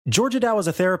Georgia Dow is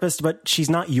a therapist, but she's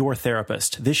not your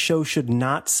therapist. This show should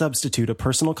not substitute a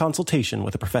personal consultation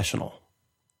with a professional.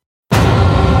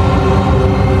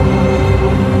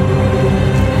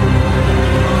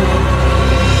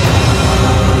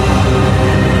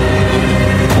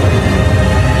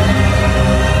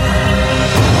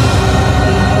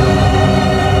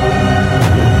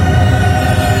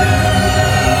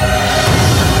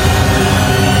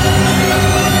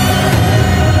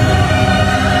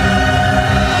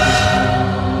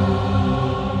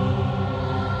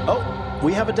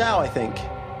 We have a Dow, I think.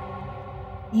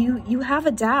 You have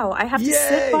a Dow. I have to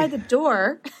sit by the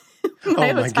door of my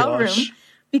hotel room,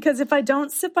 because if I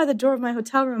don't sit by the door of my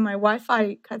hotel room, my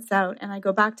Wi-Fi cuts out and I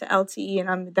go back to LTE, and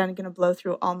I'm then going to blow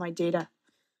through all my data.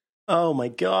 Oh my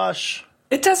gosh.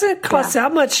 It doesn't cost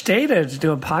that much data to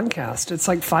do a podcast. It's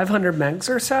like 500 megs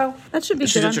or so. That should be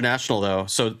This good. is international, though,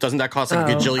 so doesn't that cost like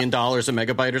 $1 gajillion a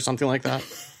megabyte or something like that?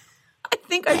 I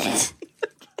think I should...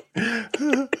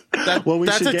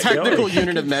 That's a technical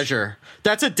unit of measure.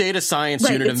 That's a data science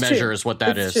unit of measure is what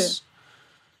that is.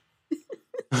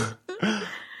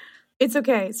 It's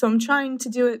okay. So I'm trying to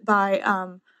do it by,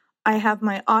 I have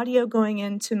my audio going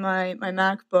into my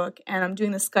MacBook, and I'm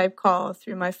doing the Skype call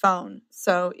through my phone.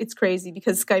 So it's crazy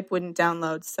because Skype wouldn't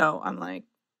download. So I'm like...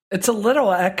 It's a little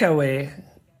echoey.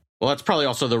 Well, that's probably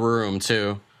also the room,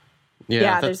 too.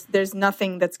 Yeah, there's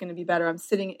nothing that's going to be better. I'm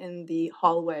sitting in the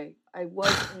hallway. I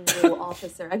was in the little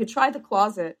office there. I could try the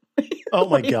closet. Oh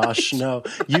my gosh, no.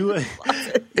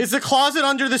 Is the closet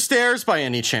under the stairs by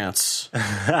any chance?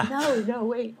 No,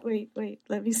 wait.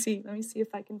 Let me see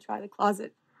if I can try the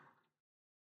closet.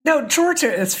 No,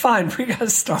 Georgia, it's fine. We got to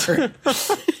start.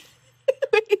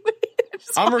 wait.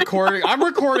 I'm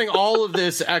recording all of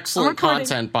this excellent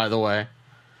content, by the way.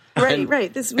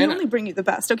 Right. We only bring you the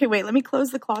best. Okay, wait, let me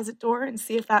close the closet door and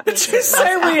see if that makes Did you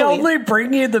say we only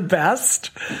bring you the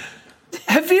best?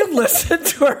 Have you listened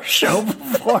to our show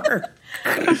before?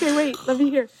 Okay, wait, let me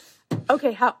hear.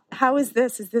 Okay, how is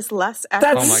this? Is this less echoey?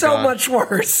 That's so much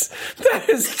worse. That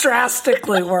is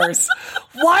drastically worse.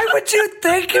 Why would you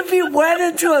think if you went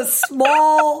into a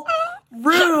small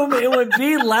room it would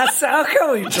be less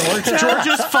echoey,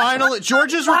 Georgia?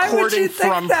 Georgia's recording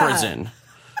from prison.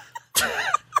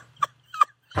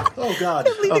 Oh God!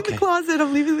 I'm leaving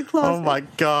the closet. Oh my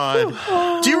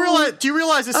God! Do you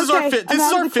realize this is our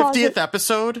 50th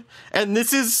episode, and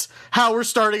this is how we're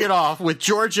starting it off with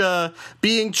Georgia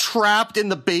being trapped in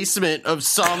the basement of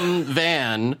some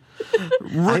van,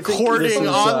 recording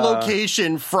on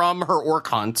location from her orc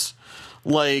hunt.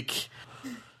 Like,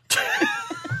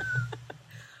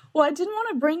 well, I didn't want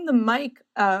to bring the mic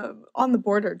on the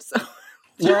border, so.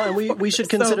 Well, and we should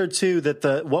consider, too,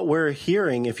 that what we're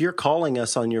hearing, if you're calling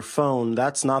us on your phone,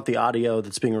 that's not the audio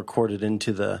that's being recorded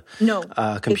into the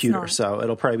computer. So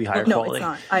it'll probably be higher quality.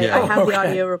 No, it's not. I have the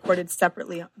audio recorded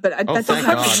separately. But that doesn't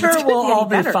I'm sure we'll all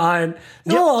be fine.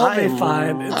 We'll all be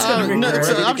fine. It's going to be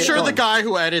great. I'm sure the guy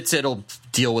who edits it will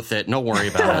deal with it. No worry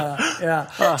about it.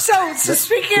 Yeah. So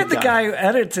speaking of the guy who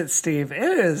edits it, Steve,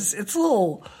 it's a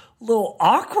little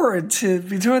awkward to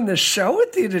be doing this show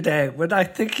with you today when I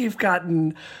think you've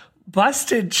gotten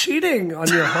busted cheating on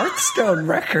your Hearthstone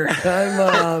record. Don't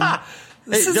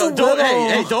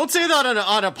say that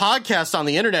on a podcast on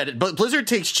the internet. But Blizzard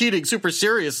takes cheating super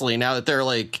seriously now that they're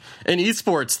like an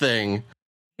esports thing.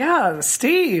 Yeah,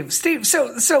 Steve.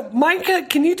 So Micah,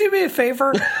 can you do me a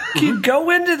favor? Can you go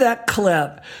into that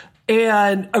clip?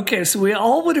 And, okay, so we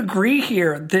all would agree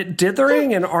here that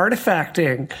dithering and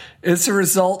artifacting is a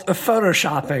result of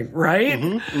photoshopping, right?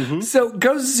 Mm-hmm. So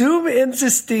go zoom into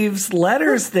Steve's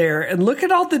letters there and look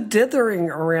at all the dithering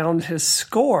around his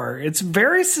score. It's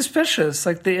very suspicious.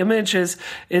 Like the image it's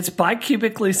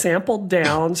bicubically sampled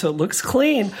down, so it looks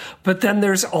clean. But then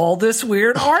there's all this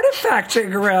weird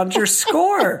artifacting around your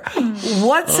score.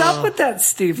 What's up with that,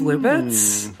 Steve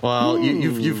Lubitz? Well,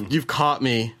 you've caught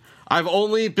me. I've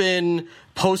only been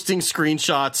posting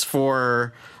screenshots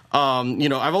for,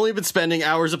 I've only been spending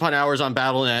hours upon hours on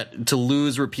Battle.net to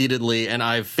lose repeatedly, and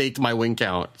I've faked my win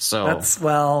count. So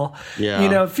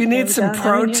if you need some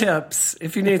pro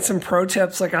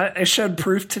tips, like I showed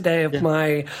proof today of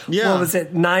my,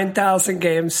 9,000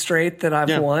 games straight that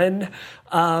I've won.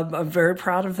 I'm very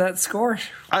proud of that score.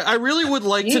 I really would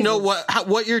like to know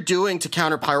what you're doing to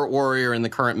counter Pirate Warrior in the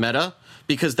current meta,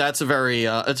 because that's a very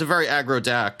aggro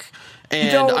deck.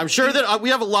 And I'm sure that we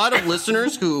have a lot of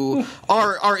listeners who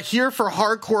are here for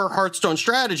hardcore Hearthstone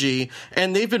strategy,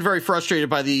 and they've been very frustrated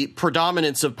by the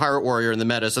predominance of Pirate Warrior in the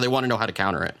meta, so they want to know how to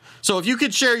counter it. So if you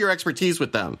could share your expertise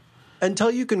with them.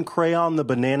 Until you can crayon the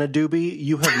banana doobie,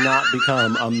 you have not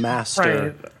become a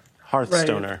master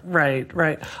Hearthstoner. Right.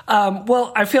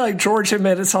 Well, I feel like Georgia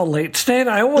made us all late today, and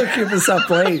I don't want to keep us up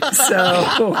late.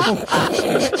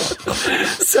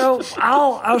 So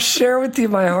I'll share with you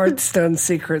my Hearthstone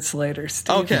secrets later,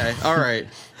 Steve. Okay, all right.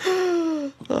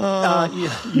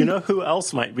 You know who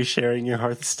else might be sharing your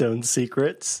Hearthstone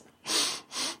secrets?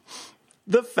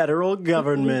 The federal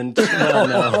government.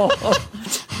 No.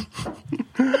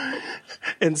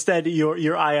 Instead, your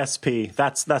ISP.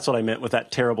 That's what I meant with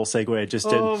that terrible segue I just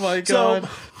did. Oh my God.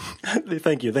 So,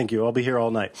 thank you. I'll be here all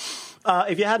night.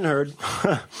 If you hadn't heard,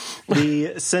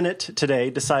 the Senate today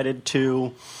decided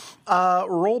to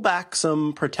roll back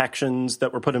some protections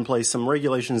that were put in place, some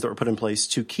regulations that were put in place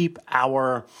to keep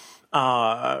our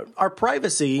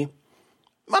privacy,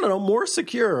 more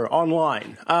secure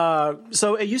online.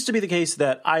 So it used to be the case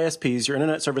that ISPs, your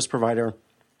internet service provider,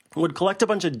 would collect a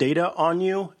bunch of data on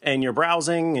you and your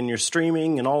browsing and your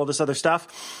streaming and all of this other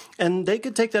stuff, and they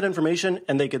could take that information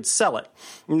and they could sell it.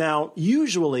 Now,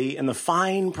 usually in the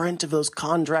fine print of those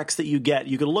contracts that you get,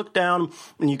 you could look down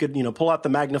and you could, pull out the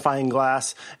magnifying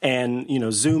glass and,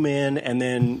 zoom in and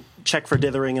then check for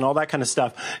dithering and all that kind of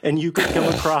stuff. And you could come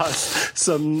across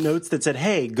some notes that said,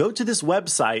 hey, go to this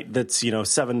website that's,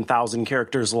 7,000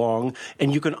 characters long,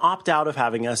 and you can opt out of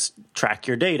having us track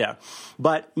your data.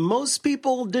 But most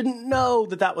people didn't know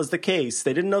that that was the case.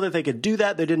 They didn't know that they could do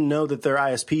that. They didn't know that their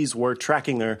ISPs were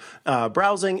tracking their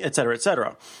browsing, et cetera, et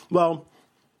cetera. Well,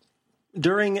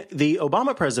 during the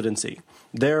Obama presidency,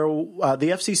 the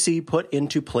FCC put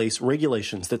into place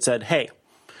regulations that said, hey,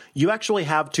 you actually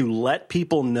have to let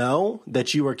people know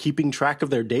that you are keeping track of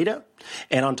their data.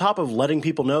 And on top of letting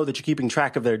people know that you're keeping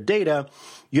track of their data,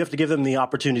 you have to give them the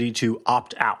opportunity to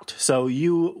opt out. So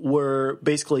you were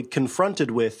basically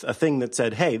confronted with a thing that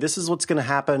said, hey, this is what's going to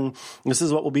happen. This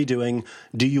is what we'll be doing.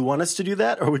 Do you want us to do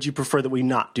that, or would you prefer that we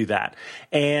not do that?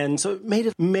 And so it made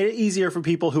it easier for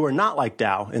people who are not like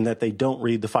Dow in that they don't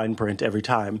read the fine print every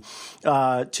time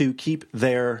to keep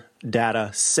their data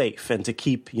safe and to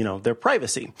keep, their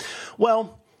privacy.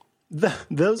 Well,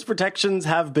 those protections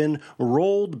have been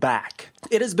rolled back.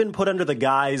 It has been put under the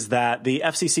guise that the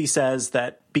FCC says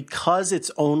that because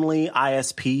it's only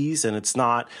ISPs and it's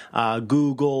not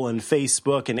Google and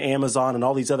Facebook and Amazon and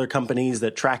all these other companies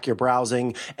that track your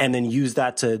browsing and then use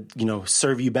that to,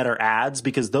 serve you better ads,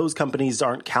 because those companies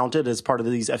aren't counted as part of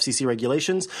these FCC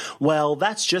regulations. Well,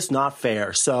 that's just not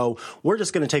fair. So we're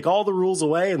just going to take all the rules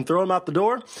away and throw them out the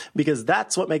door because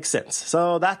that's what makes sense.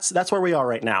 So that's where we are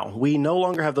right now. We no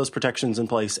longer have those protections in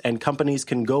place, and companies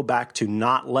can go back to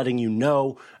not letting you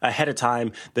know ahead of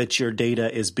time that your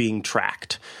data is being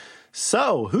tracked.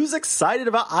 So, who's excited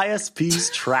about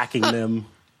ISPs tracking them?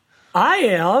 I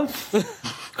am.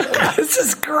 This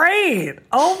is great.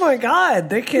 Oh my God.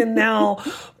 They can now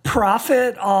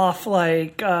profit off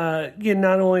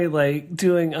not only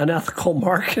doing unethical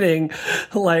marketing,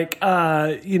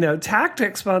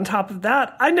 tactics, but on top of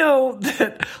that, I know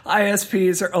that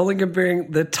ISPs are only going to bring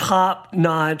the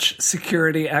top-notch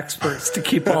security experts to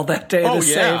keep all that data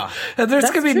safe. And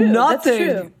there's going to be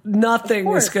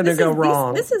nothing is going to go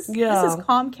wrong. This is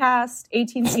Comcast,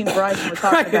 AT&T, and Verizon we're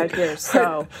talking about here.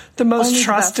 So the most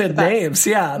trusted names.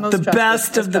 Yeah. The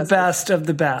best of the best of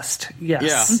the best.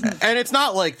 Yes. Yeah. And it's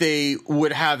not like they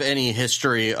would have any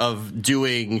history of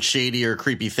doing shady or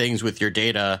creepy things with your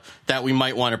data that we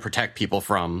might want to protect people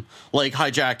from, like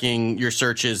hijacking your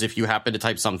searches if you happen to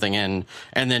type something in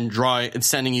and then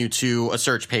sending you to a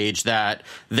search page that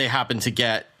they happen to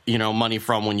get money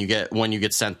from when you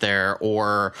get sent there,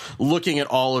 or looking at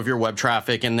all of your web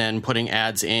traffic and then putting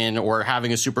ads in, or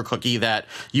having a super cookie that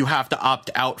you have to opt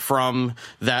out from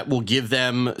that will give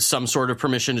them some sort of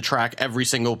permission to track every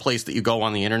single place that you go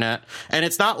on the internet. And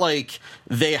it's not like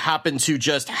they happen to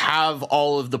just have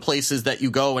all of the places that you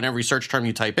go and every search term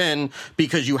you type in,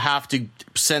 because you have to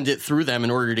send it through them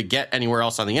in order to get anywhere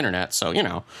else on the internet. So,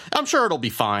 I'm sure it'll be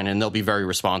fine, and they'll be very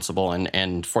responsible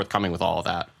and forthcoming with all of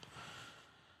that.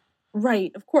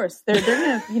 Right, of course. They're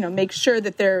going to, make sure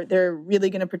that they're really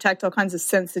going to protect all kinds of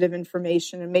sensitive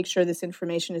information and make sure this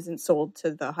information isn't sold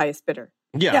to the highest bidder.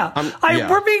 Yeah.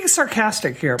 We're being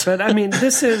sarcastic here, but I mean,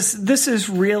 this is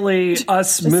really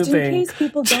us moving. Just in case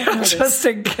people don't know this. Just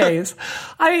in case.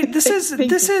 I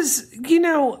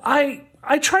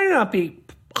try to not be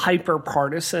hyper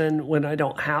partisan when I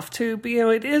don't have to. But,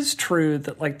 it is true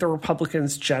that like the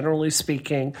Republicans, generally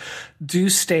speaking, do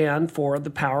stand for the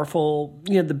powerful,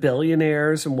 the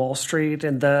billionaires and Wall Street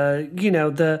and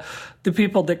the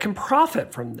people that can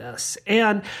profit from this.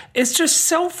 And it's just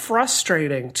so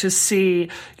frustrating to see,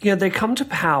 they come to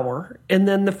power and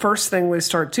then the first thing they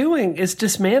start doing is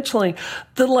dismantling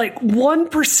the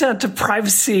 1% of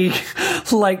privacy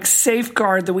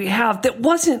safeguard that we have that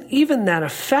wasn't even that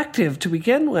effective to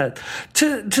begin with,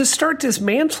 to start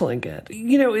dismantling it.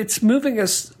 It's moving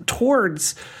us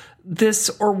towards this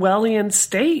Orwellian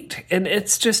state. And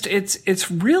it's just,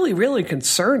 it's really, really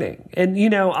concerning. And,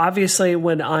 obviously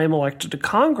when I'm elected to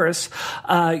Congress,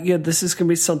 this is going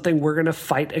to be something we're going to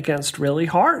fight against really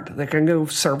hard. They're going to go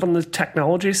serve on the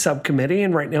technology subcommittee.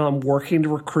 And right now I'm working to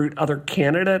recruit other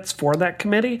candidates for that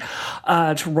committee,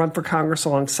 to run for Congress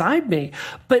alongside me.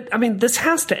 But I mean, this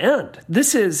has to end.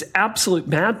 This is absolute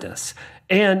madness.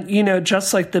 And,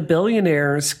 just like the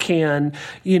billionaires can,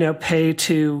 pay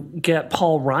to get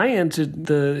Paul Ryan to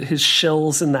his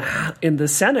shills in the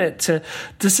Senate to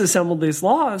disassemble these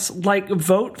laws,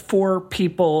 vote for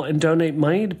people and donate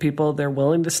money to people they're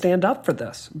willing to stand up for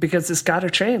this, because it's got to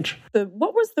change.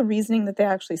 What was the reasoning that they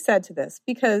actually said to this?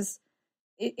 Because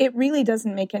it really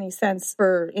doesn't make any sense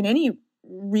in any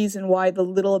reason why the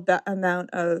little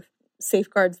amount of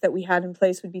safeguards that we had in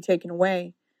place would be taken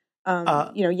away.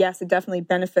 Yes, it definitely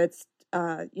benefits,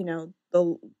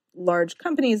 the large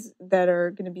companies that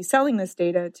are going to be selling this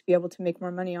data to be able to make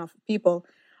more money off of people.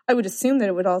 I would assume that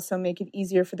it would also make it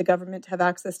easier for the government to have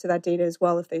access to that data as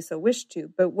well if they so wished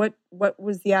to. But what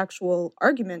was the actual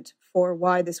argument for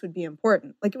why this would be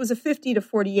important? It was a 50 to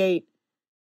 48.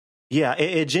 Yeah,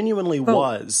 it genuinely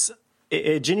was.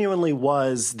 It genuinely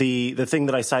was the thing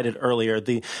that I cited earlier.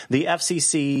 The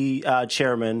FCC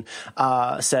chairman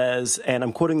says, and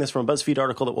I'm quoting this from a BuzzFeed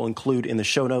article that we'll include in the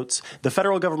show notes, the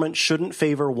federal government shouldn't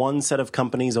favor one set of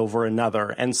companies over another,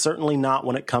 and certainly not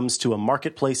when it comes to a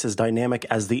marketplace as dynamic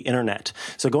as the internet.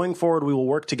 So going forward, we will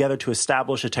work together to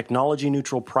establish a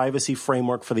technology-neutral privacy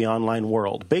framework for the online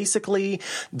world. Basically,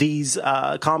 these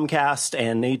Comcast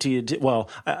and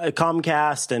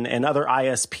Comcast and other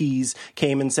ISPs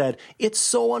came and said, it's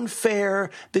so unfair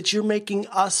that you're making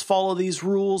us follow these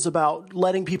rules about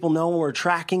letting people know when we're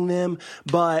tracking them,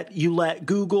 but you let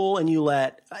Google and you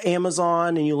let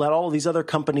Amazon and you let all of these other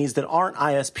companies that aren't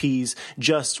ISPs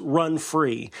just run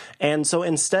free. And so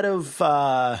instead of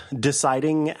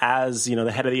deciding as,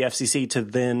 the head of the FCC to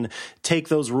then take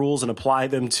those rules and apply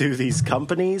them to these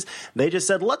companies, they just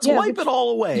said, let's wipe it all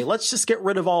away. Let's just get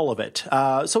rid of all of it.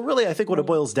 So really, I think what it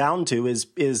boils down to is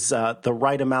the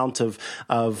right amount of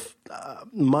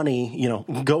money,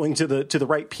 going to the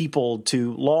right people,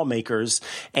 to lawmakers,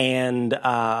 and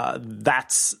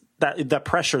that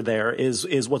pressure there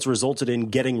is what's resulted in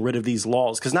getting rid of these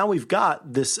laws. Because now we've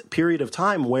got this period of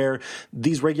time where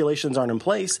these regulations aren't in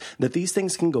place, that these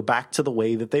things can go back to the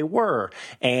way that they were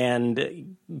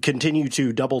and continue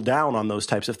to double down on those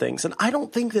types of things. And I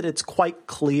don't think that it's quite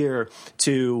clear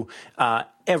to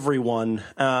everyone.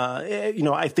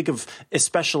 I think of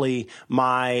especially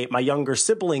my younger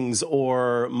siblings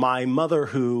or my mother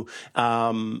who,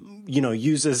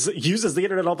 uses the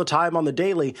internet all the time on the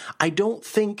daily. I don't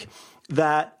think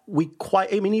that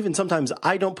even sometimes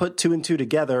I don't put two and two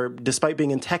together, despite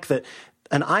being in tech, that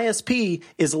an ISP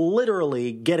is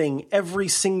literally getting every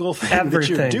single thing that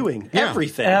you're doing. Yeah.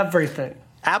 Everything.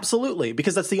 Absolutely,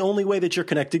 because that's the only way that you're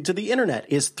connected to the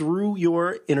internet is through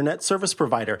your internet service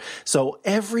provider. So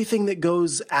everything that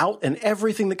goes out and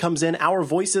everything that comes in, our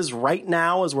voices right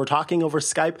now as we're talking over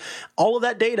Skype, all of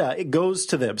that data, it goes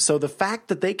to them. So the fact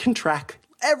that they can track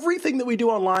everything that we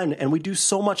do online, and we do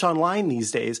so much online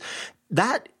these days,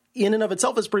 that in and of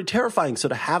itself is pretty terrifying. So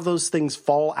to have those things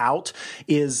fall out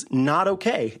is not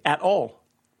okay at all.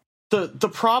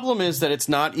 The problem is that it's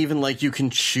not even like you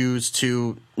can choose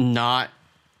to not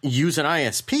use an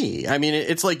ISP. I mean,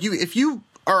 it's like if you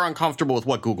are uncomfortable with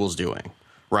what Google's doing,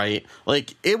 right?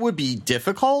 It would be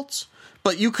difficult,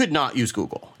 but you could not use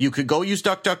Google. You could go use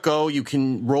DuckDuckGo. You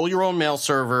can roll your own mail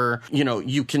server.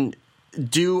 You can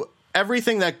do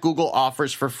everything that Google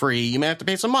offers for free. You may have to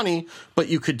pay some money, but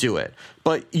you could do it.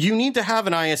 But you need to have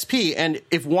an ISP, and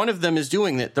if one of them is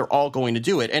doing it, they're all going to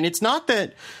do it. And it's not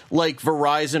that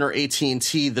Verizon or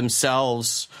AT&T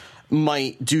themselves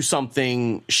might do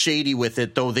something shady with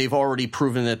it, though they've already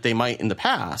proven that they might in the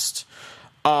past.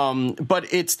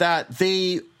 But it's that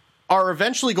they are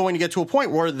eventually going to get to a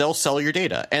point where they'll sell your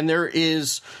data. And there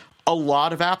is a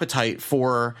lot of appetite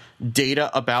for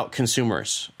data about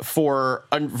consumers for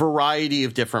a variety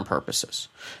of different purposes.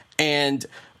 And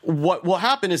what will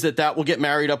happen is that will get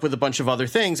married up with a bunch of other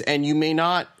things, and you may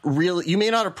not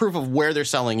approve of where they're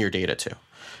selling your data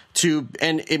to,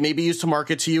 and it may be used to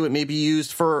market to you. It may be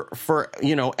used for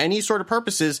any sort of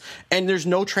purposes, and there's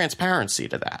no transparency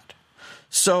to that.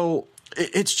 So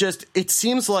it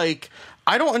seems like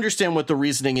I don't understand what the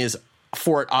reasoning is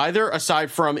for it either,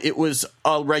 aside from it was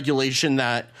a regulation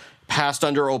that passed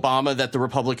under Obama that the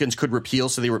Republicans could repeal,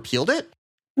 so they repealed it.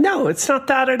 No, it's not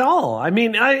that at all. I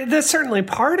mean, that's certainly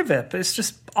part of it, but it's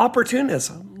just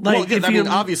opportunism.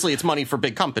 Obviously it's money for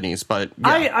big companies, but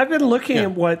yeah. I've been looking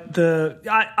at what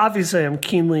obviously I'm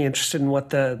keenly interested in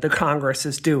what the Congress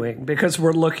is doing, because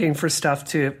we're looking for stuff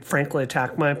to frankly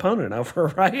attack my opponent over,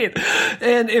 right?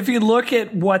 And if you look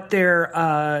at what they're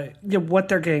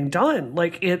getting done,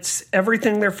 like it's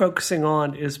everything they're focusing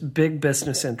on is big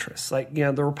business interests. Like,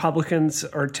 the Republicans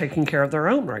are taking care of their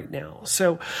own right now.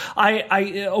 So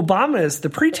Obama is the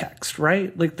pretext,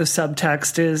 right? Like the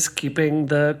subtext is keeping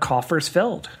the coffers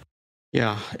filled.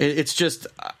 Yeah, it's just,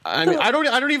 I mean, I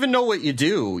don't even know what you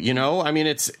do, I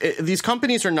mean, these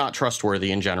companies are not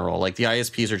trustworthy in general. Like the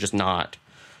ISPs are just not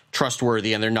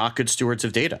trustworthy, and they're not good stewards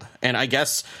of data. And I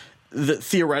guess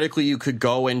theoretically you could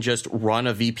go and just run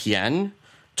a VPN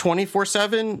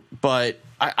 24/7, but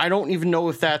I don't even know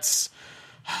if that's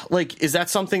like, is that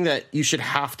something that you should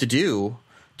have to do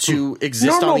to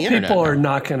exist on the internet? Normal people are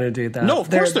not going to do that. No, of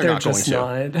course they're not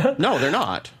going to. No, they're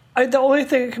not. The only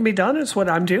thing that can be done is what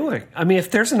I'm doing. I mean, if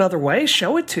there's another way,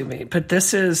 show it to me. But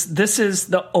this is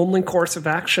the only course of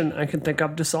action I can think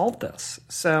of to solve this.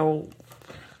 So,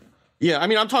 yeah, I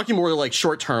mean, I'm talking more like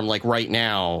short term, like right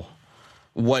now.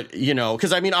 What,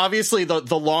 because I mean, obviously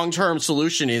the long term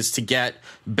solution is to get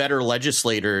better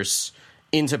legislators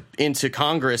into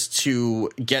Congress to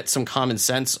get some common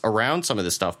sense around some of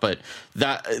this stuff, but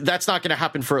that's not going to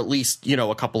happen for at least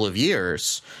a couple of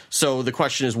years. So the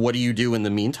question is, what do you do in the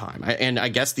meantime? And I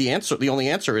guess the only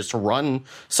answer is to run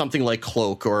something like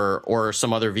Cloak or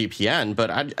some other VPN.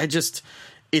 But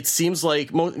it seems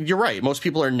like you're right. Most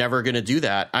people are never going to do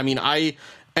that. I mean, I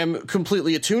am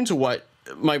completely attuned to what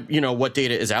what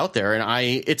data is out there,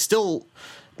 and it's still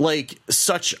like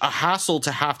such a hassle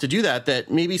to have to do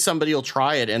that maybe somebody will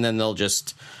try it and then they'll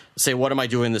just say, what am I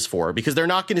doing this for? Because they're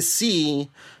not going to see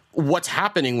what's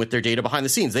happening with their data behind the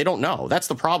scenes. They don't know. That's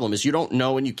the problem, is you don't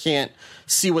know and you can't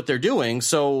see what they're doing.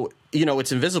 So,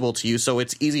 it's invisible to you. So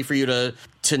it's easy for you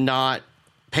to not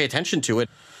pay attention to it.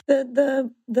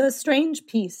 The strange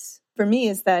piece for me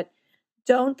is that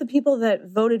don't the people that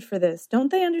voted for this,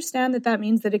 don't they understand that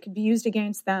means that it could be used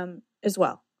against them as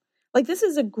well? Like, this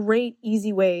is a great,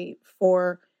 easy way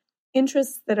for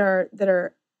interests that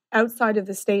are outside of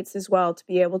the states as well to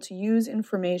be able to use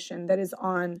information that is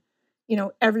on,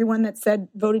 everyone that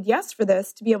voted yes for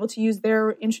this, to be able to use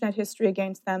their internet history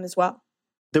against them as well.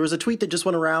 There was a tweet that just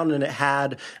went around and it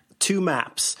had 2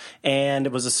 maps, and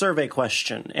it was a survey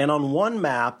question. And on one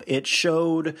map, it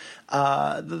showed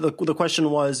the question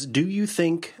was, do you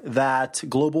think that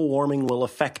global warming will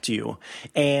affect you?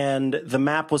 And the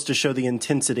map was to show the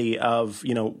intensity of,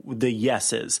 the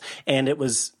yeses. And it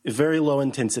was very low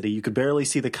intensity. You could barely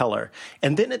see the color.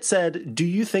 And then it said, do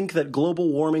you think that global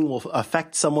warming will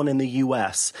affect someone in the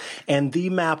U.S.? And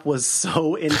the map was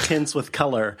so intense with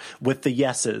color with the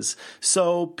yeses.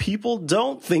 So people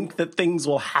don't think that things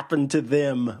will happen to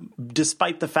them,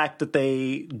 despite the fact that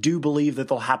they do believe that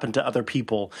they'll happen to other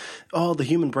people. Oh, the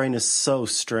human brain is so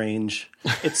strange.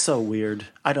 It's so weird.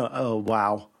 Oh,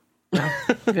 wow.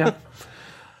 Yeah.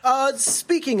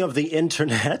 Speaking of the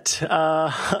internet,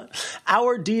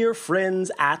 our dear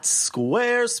friends at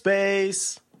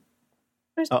Squarespace.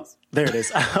 Oh, there it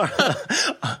is.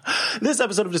 This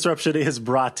episode of Disruption is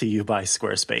brought to you by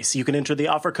Squarespace. You can enter the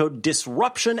offer code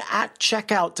DISRUPTION at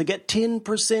checkout to get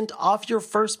 10% off your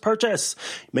first purchase.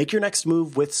 Make your next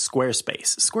move with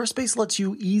Squarespace. Squarespace lets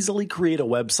you easily create a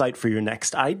website for your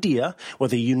next idea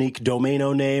with a unique domain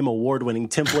name, award-winning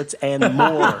templates, and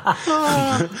more.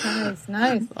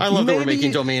 Nice. I love that we're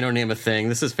making domain name a thing.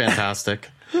 This is fantastic.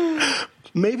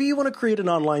 Maybe you want to create an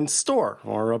online store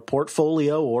or a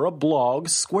portfolio or a blog.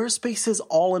 Squarespace's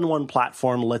all-in-one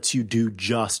platform lets you do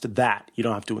just that. You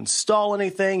don't have to install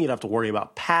anything. You don't have to worry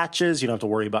about patches. You don't have to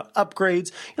worry about upgrades.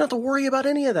 You don't have to worry about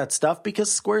any of that stuff because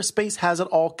Squarespace has it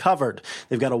all covered.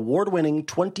 They've got award-winning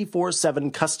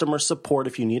 24/7 customer support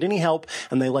if you need any help,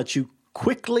 and they let you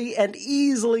quickly and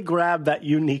easily grab that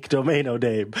unique domain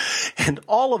name. And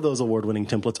all of those award-winning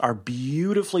templates are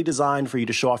beautifully designed for you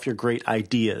to show off your great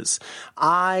ideas.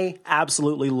 I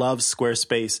absolutely love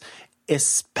Squarespace.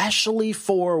 especially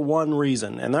for one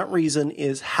reason, and that reason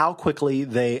is how quickly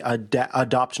they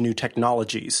adopt new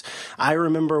technologies. I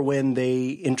remember when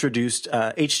they introduced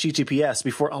HTTPS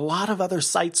before a lot of other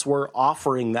sites were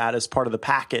offering that as part of the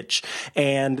package,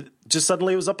 and just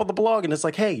suddenly it was up on the blog and it's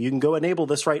like, hey, you can go enable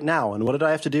this right now. And what did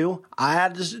I have to do? I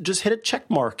had to just hit a check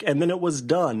mark and then it was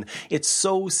done. It's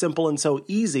so simple and so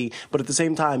easy, but at the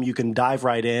same time, you can dive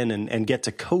right in and get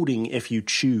to coding if you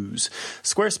choose.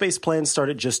 Squarespace plans start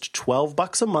at just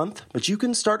 $12 a month, but you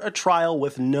can start a trial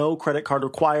with no credit card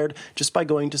required just by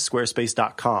going to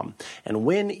squarespace.com. And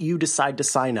when you decide to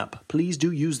sign up, please do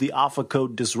use the offer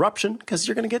code DISRUPTION because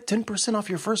you're going to get 10% off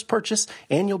your first purchase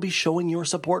and you'll be showing your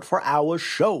support for our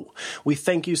show. We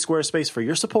thank you, Squarespace, for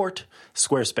your support.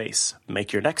 Squarespace,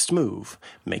 make your next move,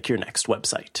 make your next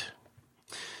website.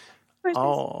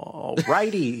 All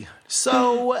righty.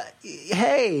 So,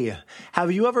 hey,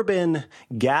 have you ever been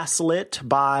gaslit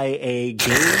by a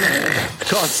game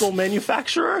console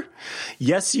manufacturer?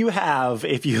 Yes, you have,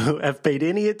 if you have paid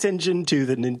any attention to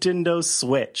the Nintendo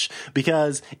Switch,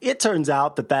 because it turns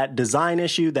out that design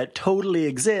issue that totally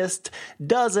exists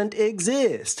doesn't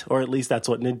exist, or at least that's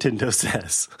what Nintendo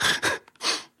says.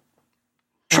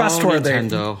 Trustworthy.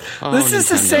 This is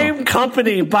the same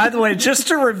company, by the way, just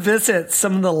to revisit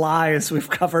some of the lies we've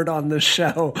covered on the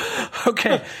show.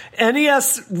 Okay,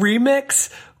 NES Remix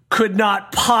could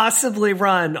not possibly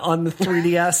run on the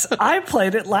 3DS. I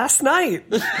played it last night.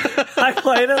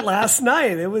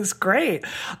 It was great.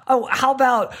 Oh, how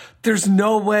about there's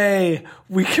no way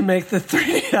we can make the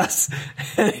 3DS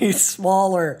any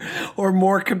smaller or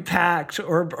more compact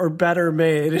or better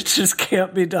made. It just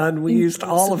can't be done. We used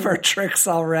all of our tricks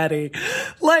already.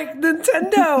 Like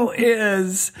Nintendo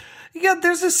is,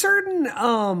 there's a certain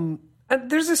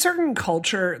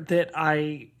culture that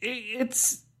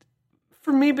it's,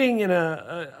 for me being in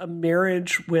a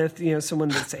marriage with, someone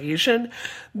that's Asian,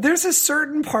 there's a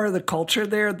certain part of the culture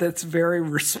there that's very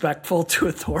respectful to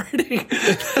authority.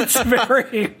 That's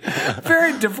very,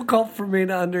 very difficult for me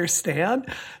to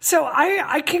understand. So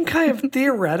I can kind of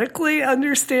theoretically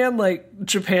understand, like,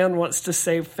 Japan wants to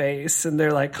save face and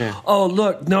they're like, oh,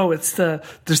 look, no,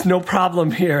 there's no problem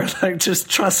here. Like, just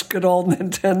trust good old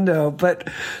Nintendo. But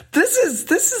this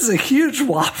is a huge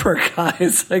whopper,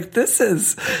 guys. Like, this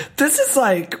is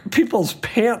like people's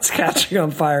pants catching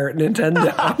on fire at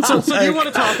Nintendo. So do you want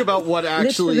to talk about what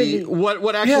actually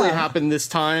happened this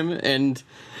time? And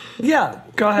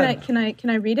go ahead. Can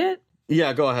I read it?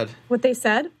 Yeah, go ahead. What they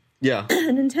said? Yeah.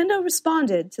 Nintendo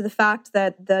responded to the fact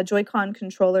that the Joy-Con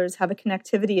controllers have a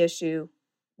connectivity issue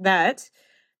that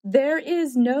there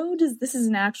is no, this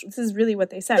is really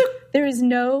what they said. There is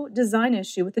no design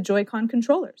issue with the Joy-Con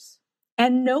controllers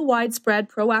and no widespread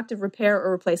proactive repair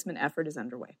or replacement effort is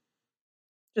underway.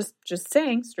 Just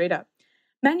saying straight up.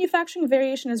 Manufacturing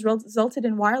variation has resulted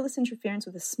in wireless interference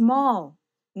with a small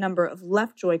number of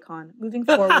left Joy-Con. Moving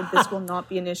forward, this will not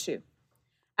be an issue,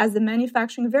 as the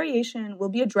manufacturing variation will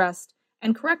be addressed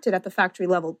and corrected at the factory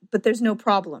level. But there's no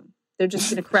problem. They're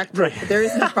just going to correct it. But there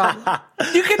is no problem.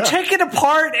 You can take it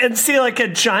apart and see like a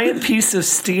giant piece of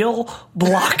steel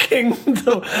blocking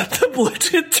the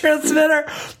Bluetooth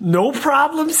transmitter. No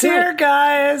problems here,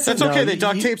 guys. That's okay. They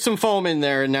duct taped some foam in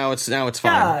there, and now it's fine.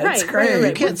 Yeah, it's great.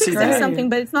 You can't see that.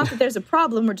 Something, but it's not that there's a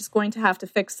problem. We're just going to have to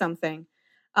fix something,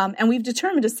 and we've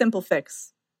determined a simple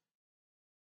fix.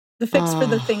 The fix for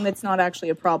the thing that's not actually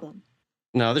a problem.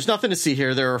 No, there's nothing to see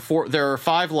here. There are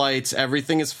 5 lights.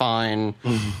 Everything is fine.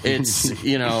 It's,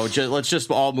 let's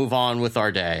just all move on with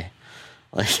our day.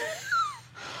 Like,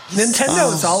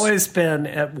 Nintendo's always been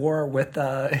at war with,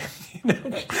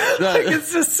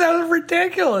 it's just so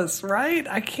ridiculous, right?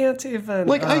 I can't even.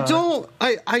 Like, I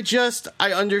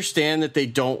understand that they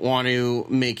don't want to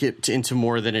make it into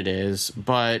more than it is,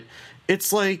 but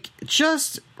it's like,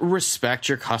 just respect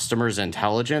your customers'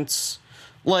 intelligence.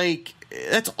 Like,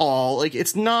 that's all. Like,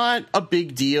 it's not a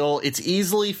big deal. It's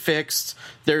easily fixed.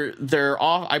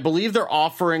 I believe they're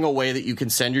offering a way that you can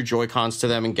send your Joy-Cons to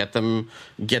them and get them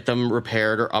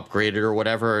repaired or upgraded or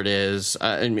whatever it is.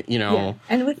 And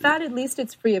with that, at least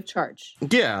it's free of charge.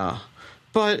 Yeah,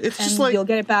 but it's just like you'll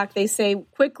get it back. They say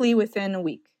quickly within a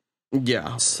week.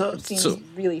 Yeah, it seems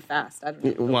really fast. I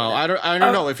don't know. Well, I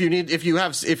don't know if you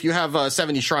have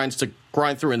 70 shrines to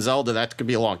grind through in Zelda, that could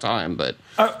be a long time. But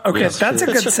okay, that's a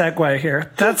good segue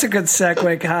here. That's a good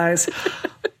segue, guys.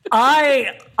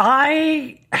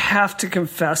 I have to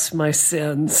confess my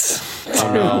sins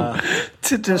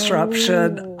to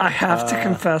Disruption. I have to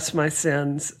confess my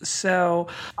sins. So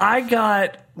I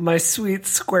got my sweet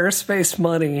Squarespace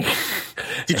money.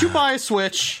 Did you buy a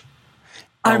Switch?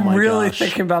 I'm really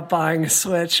thinking about buying a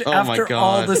Switch after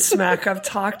all the smack I've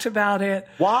talked about it.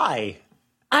 Why?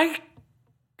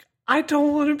 I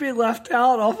don't want to be left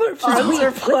out. All my friends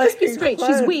are playing. Be straight.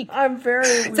 She's weak. I'm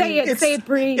very weak. Say it,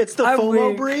 Bree. It's the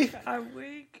FOMO, Bree. I'm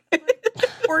weak.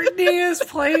 Courtney is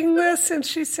playing this, and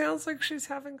she sounds like she's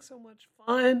having so much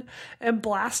fun. And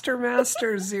Blaster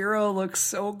Master Zero looks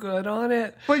so good on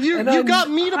it. But you got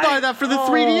me to buy that for the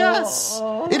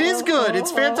 3DS. It is good.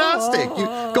 It's fantastic. You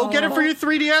go get it for your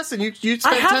 3DS, and you spend $10.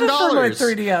 I have it for my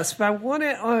 3DS, but I want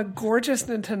it on a gorgeous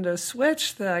Nintendo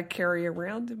Switch that I carry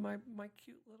around in my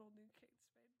cute little new Kate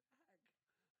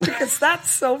Spade bag. Because that's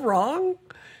so wrong.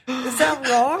 Is that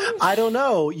wrong? I don't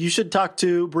know. You should talk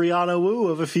to Brianna Wu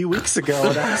of a few weeks ago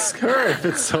and ask her if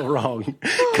it's so wrong.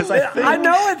 Because I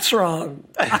know it's wrong.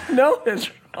 I know it's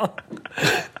wrong.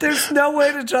 There's no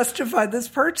way to justify this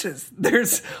purchase.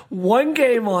 There's one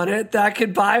game on it that I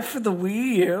could buy for the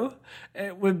Wii U.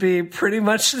 It would be pretty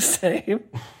much the same.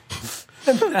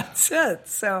 And that's it.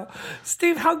 So,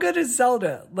 Steve, how good is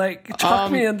Zelda? Like,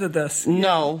 talk me into this.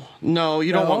 No,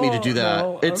 you don't want me to do that.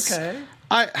 No, okay.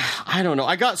 I don't know.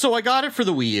 I got it for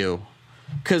the Wii U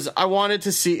because I wanted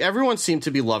to see. Everyone seemed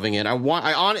to be loving it.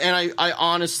 I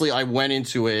honestly went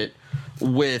into it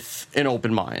with an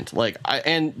open mind.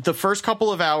 And the first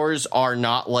couple of hours are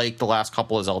not like the last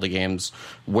couple of Zelda games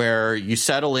where you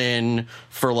settle in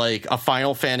for like a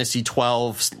Final Fantasy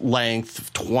 12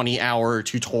 length 20-hour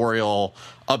tutorial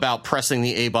about pressing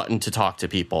the A button to talk to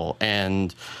people.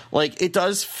 And like it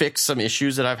does fix some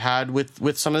issues that I've had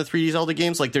with some of the 3D Zelda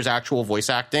games. Like there's actual voice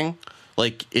acting.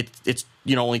 Like it's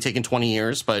only taken 20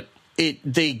 years, but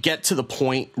they get to the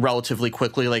point relatively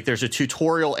quickly. Like there's a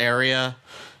tutorial area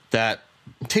that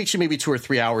takes you maybe 2 or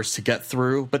 3 hours to get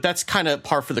through, but that's kind of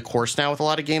par for the course now with a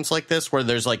lot of games like this, where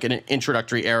there's like an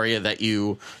introductory area that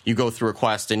you go through a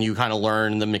quest and you kind of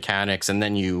learn the mechanics and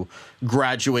then you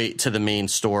graduate to the main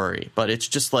story. But it's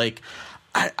just like,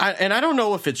 I don't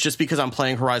know if it's just because I'm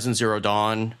playing Horizon Zero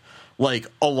Dawn like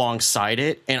alongside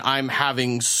it and I'm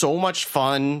having so much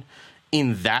fun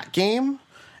in that game,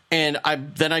 and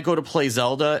then I go to play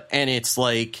Zelda and it's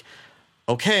like,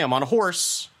 okay, I'm on a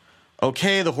horse.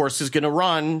 Okay, the horse is going to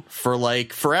run for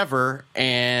like forever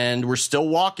and we're still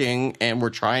walking and we're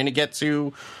trying to get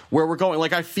to where we're going.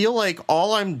 Like, I feel like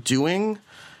all I'm doing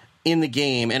in the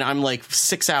game, and I'm like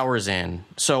 6 hours in,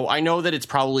 so I know that it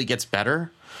probably gets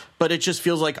better, but it just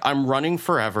feels like I'm running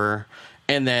forever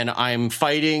and then I'm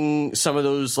fighting some of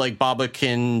those like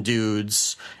Babakin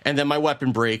dudes and then my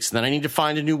weapon breaks and then I need to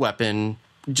find a new weapon,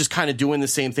 just kind of doing the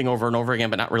same thing over and over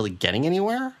again, but not really getting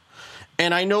anywhere.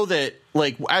 And I know that,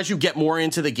 like, as you get more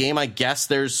into the game, I guess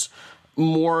there's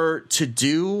more to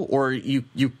do, or you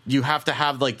have to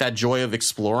have like that joy of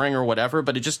exploring or whatever.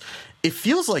 But it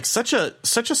feels like such a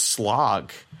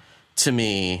slog to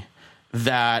me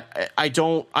that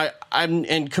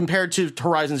I'm compared to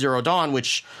Horizon Zero Dawn,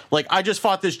 which like I just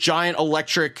fought this giant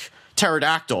electric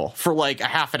pterodactyl for like a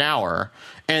half an hour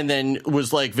and then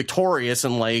was like victorious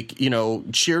and like,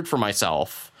 cheered for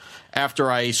myself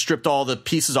after I stripped all the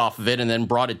pieces off of it and then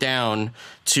brought it down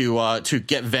to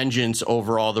get vengeance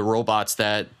over all the robots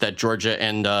that Georgia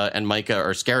and Micah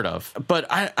are scared of. But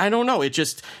I don't know.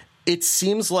 It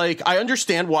seems like I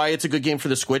understand why it's a good game for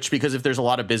the Switch, because if there's a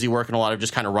lot of busy work and a lot of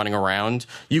just kind of running around,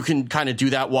 you can kind of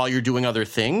do that while you're doing other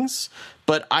things.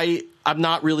 But I'm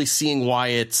not really seeing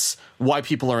why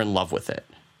people are in love with it.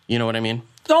 You know what I mean?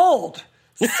 Sold.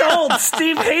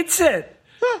 Steve hates it.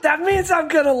 That means I'm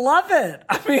going to love it.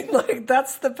 I mean, like,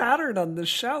 that's the pattern on the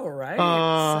show, right?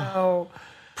 So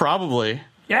probably.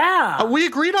 Yeah. We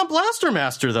agreed on Blaster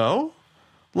Master, though.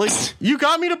 Like, you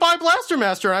got me to buy Blaster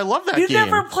Master, and I love that game. You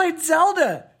never played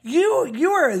Zelda.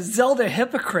 You are a Zelda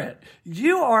hypocrite.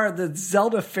 You are the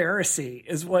Zelda Pharisee,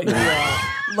 is what you are.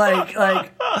 like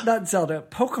not Zelda,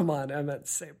 Pokemon. I meant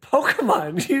to say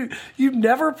Pokemon. You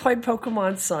never played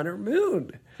Pokemon Sun or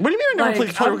Moon. What do you mean I never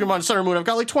played Pokemon Sun or Moon? I've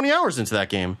got like 20 hours into that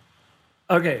game.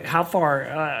 Okay, how far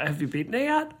have you beaten it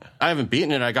yet? I haven't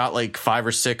beaten it. I got like 5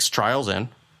 or 6 trials in.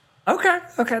 Okay,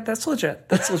 that's legit.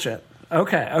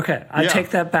 Okay. I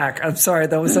take that back. I'm sorry,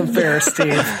 that was unfair,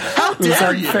 Steve. How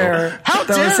dare you? How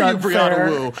dare you, Brianna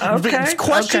Wu? Okay,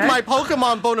 question my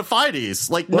Pokemon bona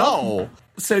fides. Like, no.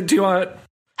 So do you want...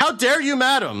 How dare you,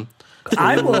 madam?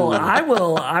 I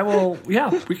will.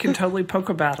 Yeah, we can totally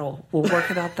Poke Battle. We'll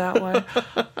work it out that way.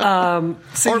 Or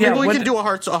maybe we can do a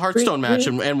Hearthstone match,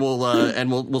 and we'll settle it in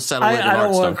Hearthstone. I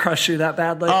don't want to crush you that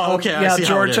badly. Oh, okay. Yeah, I see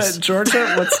Georgia, how it is.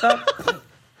 Georgia, what's up?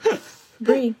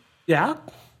 Bree. Yeah.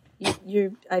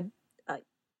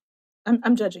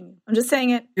 I'm judging you. I'm just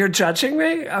saying it. You're judging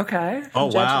me? Okay. Oh,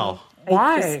 wow.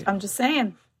 Why? I'm just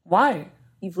saying. Why?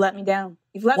 You've let me down.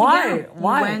 You've let me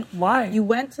down. Why? You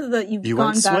went to the. You've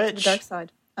gone back to the dark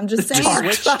side. I'm just saying.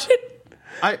 Dark side?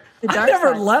 I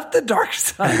never left the dark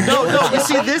side. No. You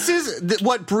see, this is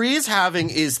what Bree is having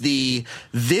is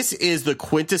this is the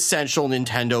quintessential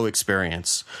Nintendo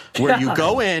experience where you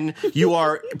go in, you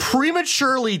are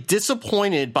prematurely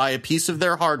disappointed by a piece of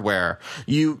their hardware.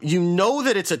 You know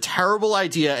that it's a terrible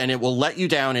idea and it will let you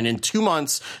down. And in 2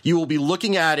 months, you will be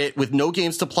looking at it with no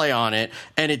games to play on it.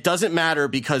 And it doesn't matter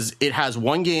because it has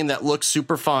one game that looks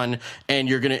super fun and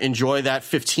you're going to enjoy that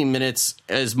 15 minutes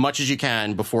as much as you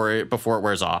can before it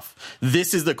wears off.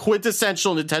 This is the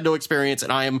quintessential Nintendo experience,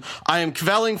 and I am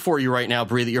kvelling for you right now,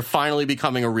 Bree, that you're finally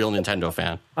becoming a real Nintendo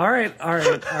fan. All right.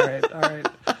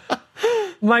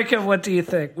 Micah, what do you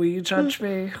think? Will you judge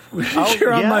me?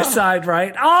 You're on my side,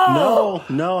 right? Oh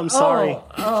no, I'm sorry.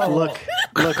 Look,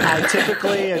 I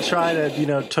typically try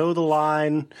to toe the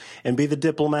line and be the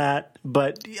diplomat,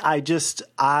 but I just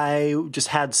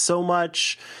had so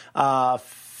much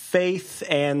faith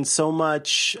and so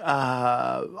much,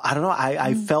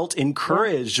 I felt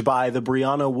encouraged by the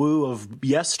Brianna Wu of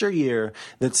yesteryear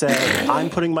that said, I'm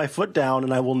putting my foot down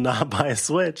and I will not buy a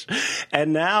Switch.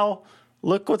 And now,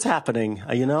 look what's happening.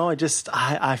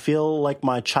 I feel like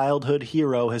my childhood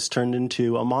hero has turned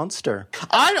into a monster.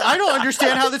 I don't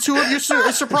understand how the two of you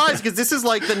are surprised, because this is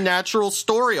like the natural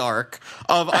story arc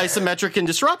of Isometric and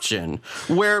Disruption,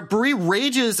 where Bree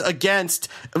rages against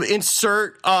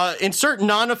insert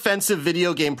non-offensive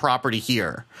video game property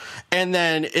here. And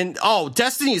then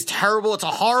Destiny is terrible. It's a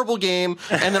horrible game.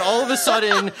 And then all of a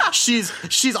sudden she's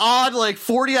on like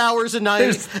 40 hours a night,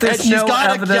 and she's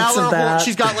got a gallon.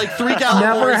 She's got like 3 gallon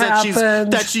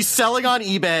that she's selling on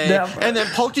eBay. Never. And then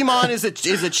Pokemon is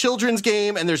a children's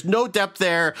game, and there's no depth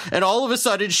there. And all of a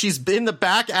sudden she's in the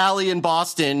back alley in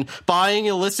Boston buying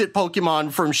illicit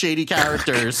Pokemon from shady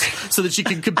characters so that she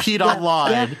can compete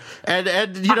online. And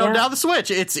now the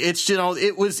Switch.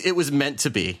 It was meant to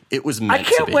be. It was meant to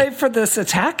be. I can't wait for this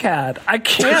attack ad. I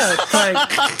can't.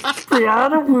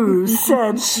 Brianna Wu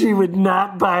said she would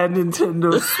not buy a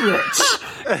Nintendo Switch.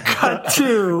 Cut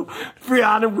to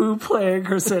Brianna Wu playing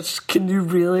her Switch. Can you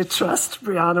really trust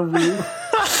Brianna Wu?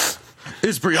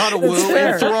 Is Brianna Wu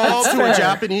enthralled to a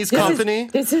Japanese company?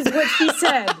 This is what she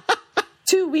said.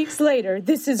 2 weeks later,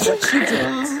 this is what she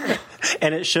did.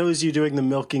 And it shows you doing the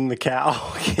milking the cow.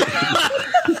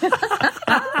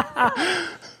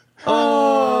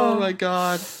 Oh my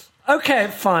God. Okay,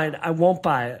 fine. I won't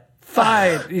buy it.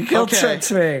 Fine. You guilt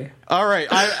tricked me. All right.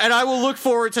 I will look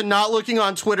forward to not looking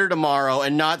on Twitter tomorrow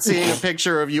and not seeing a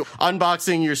picture of you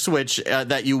unboxing your Switch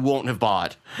that you won't have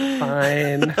bought.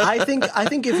 Fine. I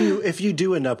think if you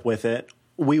do end up with it,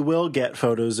 we will get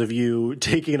photos of you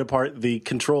taking apart the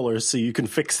controllers so you can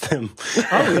fix them.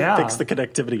 Oh, yeah. Fix the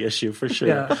connectivity issue for sure.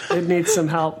 Yeah, it needs some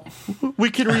help. We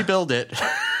can rebuild it.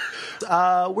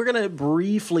 We're going to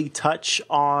briefly touch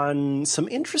on some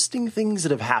interesting things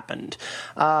that have happened.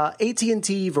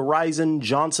 AT&T, Verizon,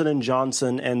 Johnson &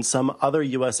 Johnson, and some other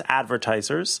U.S.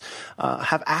 advertisers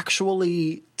have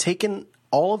actually taken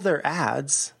all of their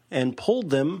ads and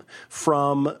pulled them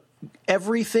from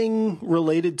everything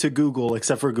related to Google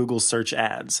except for Google's search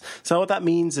ads. So what that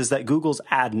means is that Google's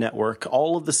ad network,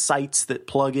 all of the sites that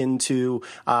plug into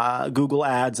Google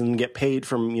ads and get paid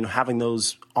from having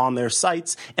those on their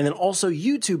sites, and then also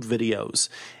YouTube videos.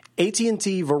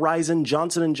 AT&T, Verizon,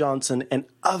 Johnson & Johnson, and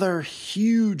other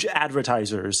huge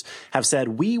advertisers have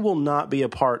said, we will not be a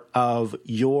part of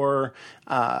your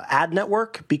ad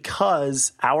network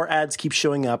because our ads keep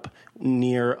showing up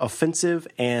near offensive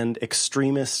and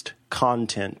extremist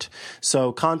content.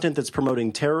 So content that's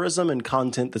promoting terrorism and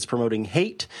content that's promoting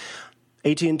hate.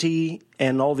 AT&T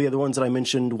and all the other ones that I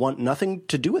mentioned want nothing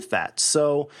to do with that.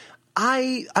 So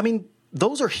I mean,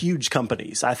 those are huge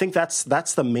companies. I think that's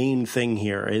the main thing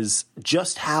here is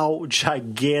just how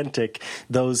gigantic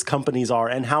those companies are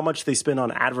and how much they spend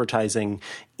on advertising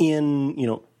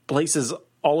in, places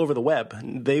all over the web.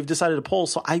 They've decided to pull.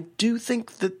 So I do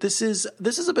think that this is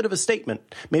a bit of a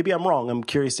statement. Maybe I'm wrong. I'm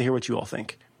curious to hear what you all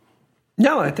think.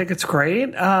 No, I think it's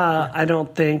great. I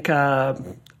don't think I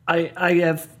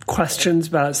have questions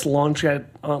about its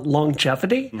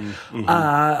longevity. Mm-hmm.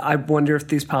 I wonder if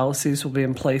these policies will be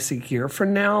in place a year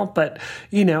from now. But,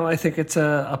 I think it's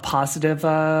a positive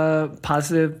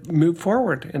move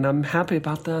forward, and I'm happy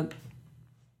about that.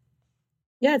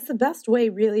 Yeah, it's the best way,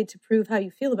 really, to prove how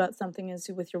you feel about something is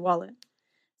with your wallet.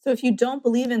 So if you don't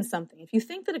believe in something, if you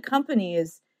think that a company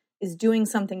is doing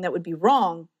something that would be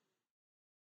wrong,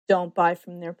 don't buy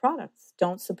from their products.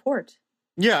 Don't support.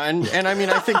 Yeah, and I mean,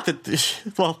 I think that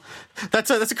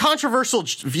that's a controversial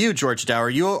view, George Dow. Are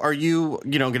you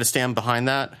going to stand behind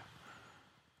that?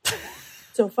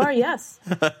 So far, yes.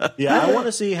 Yeah, I want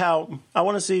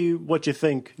to see what you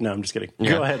think. No, I'm just kidding.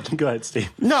 Yeah. Go ahead,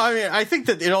 Steve. No, I mean, I think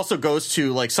that it also goes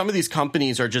to, like, some of these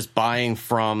companies are just buying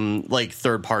from, like,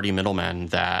 third-party middlemen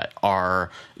that are,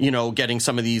 getting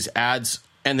some of these ads,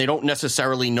 and they don't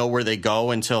necessarily know where they go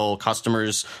until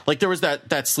customers, like, there was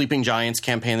that Sleeping Giants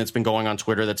campaign that's been going on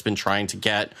Twitter that's been trying to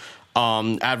get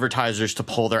advertisers to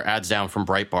pull their ads down from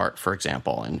Breitbart, for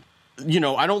example. And,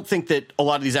 I don't think that a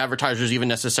lot of these advertisers even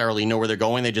necessarily know where they're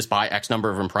going. They just buy X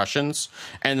number of impressions,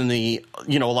 and then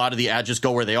a lot of the ads just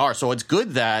go where they are. So it's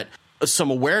good that some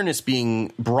awareness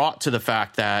being brought to the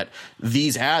fact that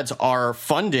these ads are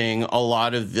funding a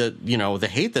lot of the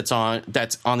hate that's on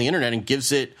the internet, and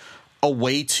gives it a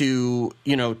way to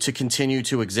continue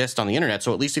to exist on the internet.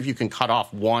 So at least if you can cut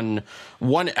off one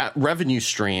revenue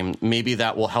stream, maybe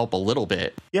that will help a little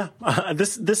bit. Yeah,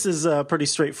 this is pretty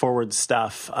straightforward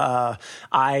stuff. I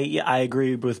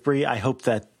agree with Bree. I hope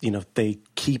that they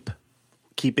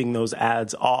keeping those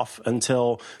ads off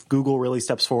until Google really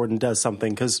steps forward and does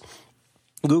something, because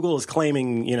Google is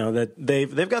claiming, that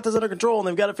they've got this under control and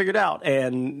they've got it figured out.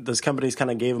 And those companies kind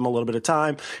of gave them a little bit of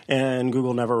time, and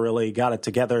Google never really got it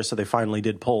together. So they finally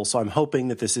did pull. So I'm hoping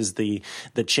that this is the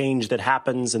change that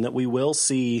happens, and that we will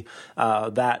see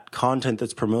that content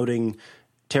that's promoting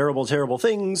terrible, terrible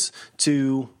things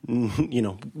to,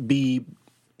 be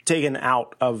taken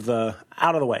out of the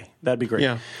way. That'd be great.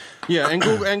 Yeah.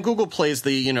 And Google plays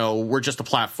the, we're just a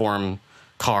platform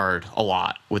card a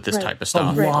lot with this type of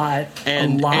stuff. A lot.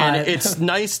 And it's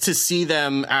nice to see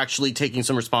them actually taking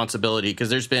some responsibility, because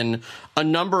there's been a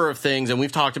number of things, and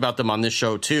we've talked about them on this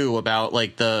show too, about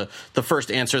like the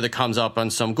first answer that comes up on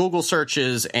some Google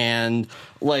searches, and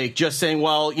like just saying,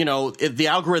 well, the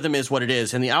algorithm is what it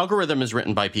is, and the algorithm is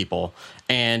written by people,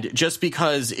 and just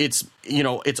because it's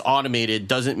automated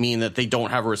doesn't mean that they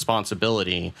don't have a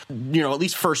responsibility. At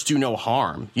least first do no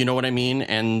harm. You know what I mean?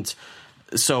 And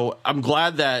so I'm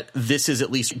glad that this is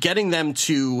at least getting them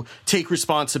to take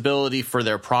responsibility for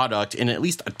their product in at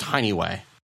least a tiny way.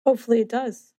 Hopefully it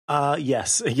does.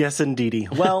 Yes, indeedy.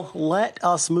 Well, let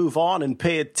us move on and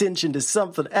pay attention to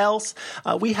something else.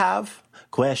 We have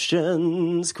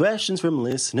questions from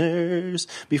listeners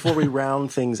before we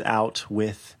round things out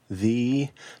with the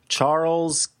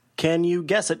Charles Can You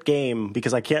Guess It game,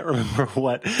 because I can't remember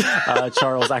what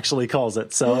Charles actually calls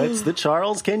it. So it's the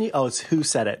Charles it's Who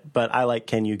Said It, but I like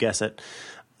Can You Guess It.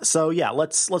 So yeah,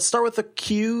 let's start with the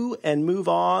cue and move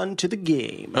on to the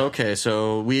game. Okay,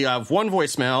 so we have one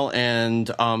voicemail,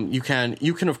 and you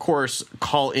can of course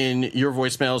call in your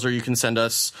voicemails, or you can send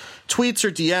us tweets or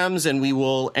DMs, and we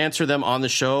will answer them on the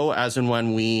show as and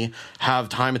when we have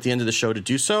time at the end of the show to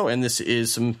do so. And this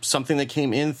is something that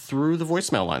came in through the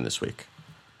voicemail line this week.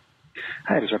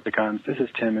 Hi, Disrupticons. This is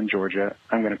Tim in Georgia.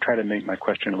 I'm going to try to make my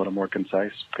question a little more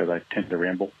concise because I tend to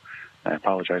ramble. I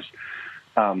apologize.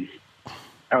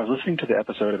 I was listening to the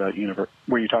episode about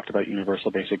where you talked about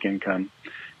universal basic income,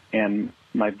 and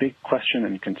my big question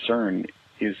and concern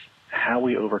is how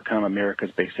we overcome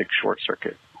America's basic short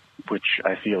circuit, which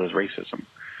I feel is racism.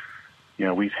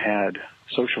 We've had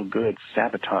social goods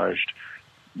sabotaged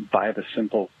by the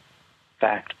simple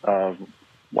fact of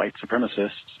white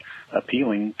supremacists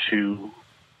appealing to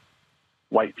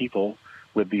white people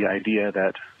with the idea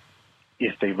that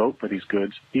if they vote for these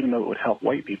goods, even though it would help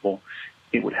white people,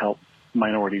 it would help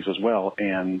minorities as well.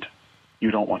 And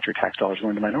you don't want your tax dollars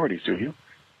going to minorities, do you?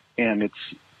 And it's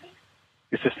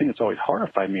this thing that's always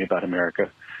horrified me about America,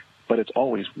 but it's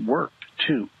always worked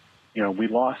too. We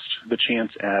lost the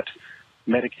chance at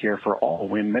Medicare for all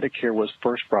when Medicare was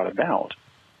first brought about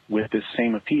with this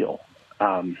same appeal.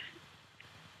 And,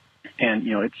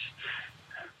 it's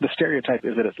the stereotype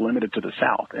is that it's limited to the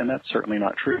South, and that's certainly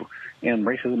not true. And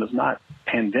racism is not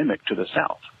pandemic to the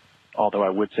South, although I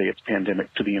would say it's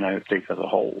pandemic to the United States as a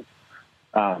whole.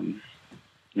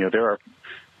 There are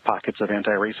pockets of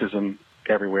anti-racism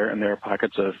everywhere, and there are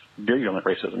pockets of virulent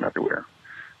racism everywhere.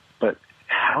 But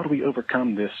how do we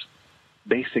overcome this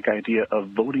basic idea of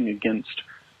voting against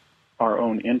our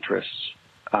own interests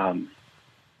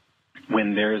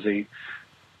when there is a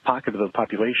pocket of the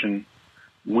population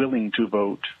willing to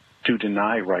vote to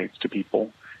deny rights to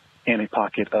people, and a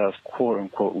pocket of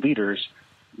quote-unquote leaders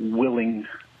willing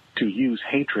to use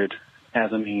hatred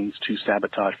as a means to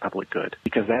sabotage public good?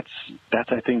 Because that's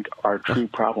I think, our true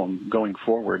problem going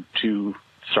forward to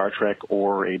Star Trek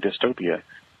or a dystopia.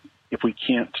 If we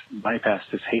can't bypass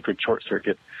this hatred short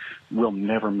circuit, we'll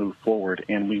never move forward,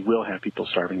 and we will have people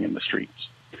starving in the streets.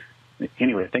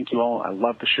 Anyway, thank you all. I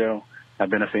love the show. I've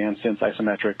been a fan since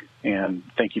Isometric, and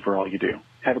thank you for all you do.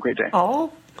 Have a great day.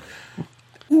 Oh,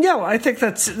 No, I think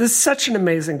this is such an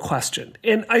amazing question.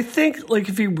 And I think, like,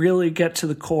 if you really get to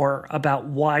the core about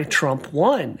why Trump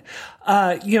won,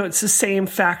 it's the same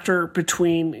factor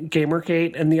between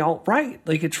Gamergate and the alt-right.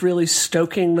 Like, it's really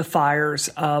stoking the fires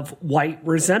of white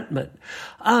resentment.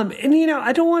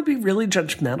 I don't want to be really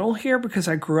judgmental here because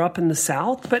I grew up in the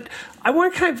South, but I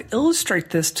want to kind of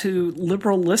illustrate this to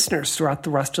liberal listeners throughout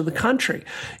the rest of the country.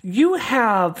 You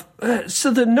have,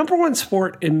 so the number one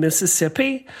sport in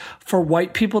Mississippi for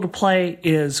white people to play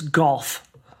is golf,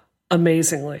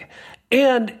 amazingly.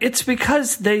 And it's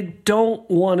because they don't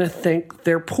want to think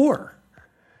they're poor.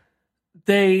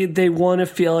 They want to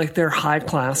feel like they're high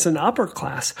class and upper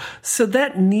class. So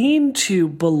that need to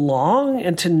belong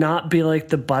and to not be like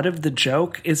the butt of the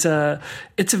joke it's a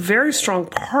very strong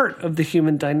part of the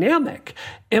human dynamic.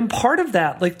 And part of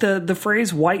that, like the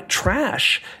phrase white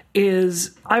trash,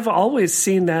 is I've always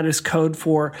seen that as code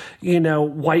for,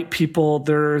 white people,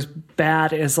 they're as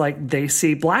bad as like they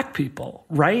see black people,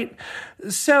 right?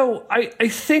 So I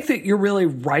think that you're really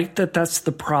right that that's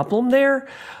the problem there.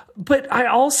 But I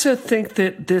also think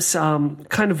that this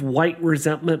kind of white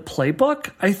resentment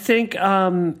playbook, I think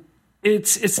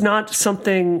it's not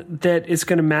something that is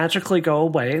going to magically go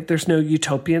away. There's no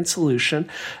utopian solution.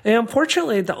 And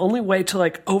unfortunately, the only way to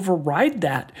like override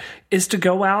that is to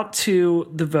go out to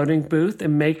the voting booth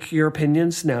and make your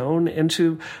opinions known and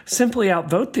to simply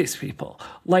outvote these people.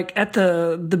 Like at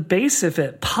the base of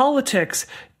it, politics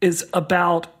is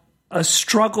about a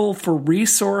struggle for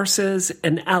resources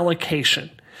and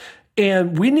allocation.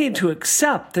 And we need to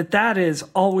accept that that is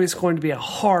always going to be a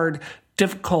hard,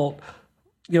 difficult,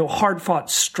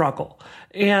 hard-fought struggle.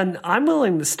 And I'm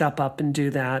willing to step up and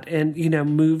do that and,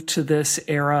 move to this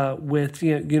era with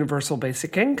universal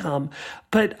basic income.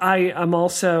 But I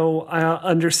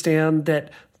understand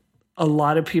that a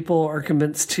lot of people are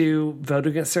convinced to vote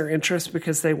against their interests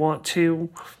because they want to,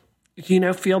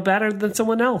 feel better than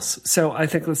someone else. So I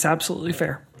think that's absolutely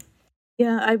fair.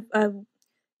 Yeah,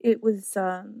 it was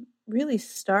really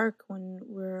stark when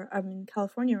I'm in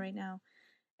California right now,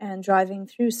 and driving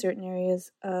through certain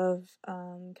areas of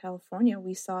California,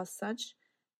 we saw such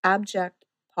abject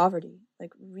poverty,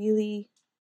 like really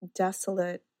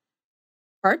desolate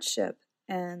hardship.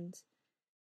 And,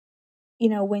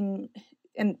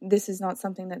 and this is not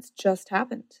something that's just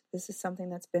happened. This is something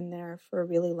that's been there for a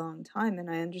really long time. And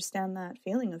I understand that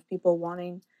feeling of people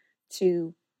wanting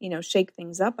to shake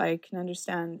things up. I can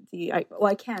understand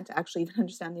I can't actually even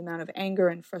understand the amount of anger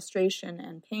and frustration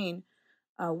and pain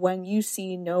when you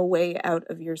see no way out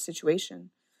of your situation.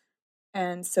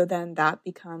 And so then that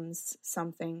becomes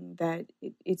something that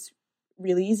it's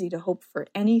really easy to hope for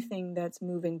anything that's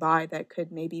moving by that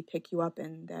could maybe pick you up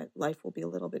and that life will be a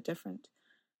little bit different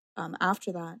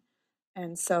after that.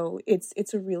 And so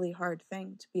it's a really hard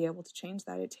thing to be able to change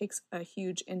that. It takes a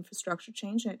huge infrastructure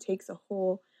change, and it takes a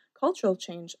whole cultural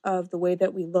change of the way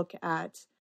that we look at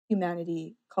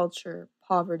humanity, culture,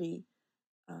 poverty,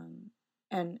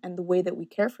 and the way that we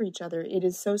care for each other. It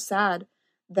is so sad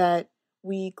that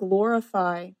we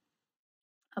glorify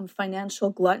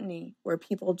financial gluttony, where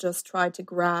people just try to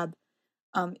grab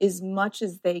as much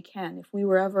as they can. If we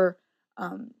were ever,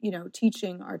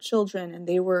 teaching our children and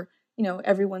they were,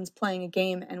 everyone's playing a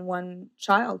game and one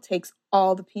child takes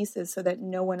all the pieces so that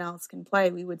no one else can play,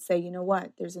 we would say, you know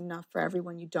what, there's enough for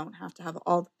everyone. You don't have to have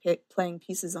all the playing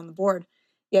pieces on the board.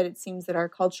 Yet it seems that our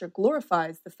culture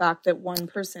glorifies the fact that one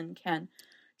person can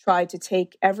try to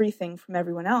take everything from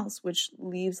everyone else, which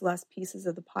leaves less pieces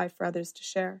of the pie for others to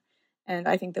share. And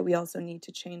I think that we also need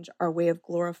to change our way of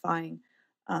glorifying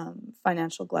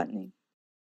financial gluttony.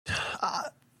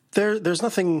 There's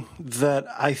nothing that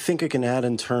I think I can add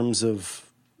in terms of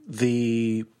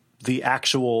the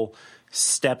actual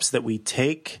steps that we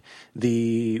take,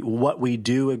 what we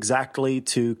do exactly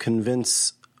to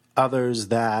convince others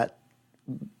that,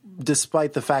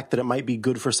 despite the fact that it might be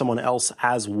good for someone else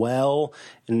as well,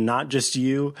 and not just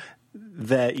you,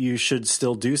 that you should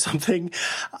still do something.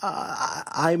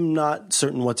 I'm not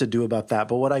certain what to do about that.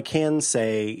 But what I can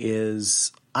say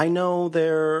is I know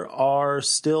there are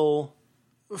still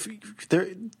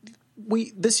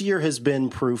this year has been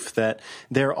proof that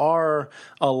there are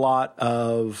a lot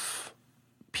of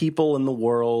people in the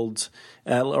world,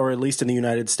 or at least in the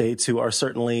United States, who are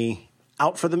certainly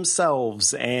out for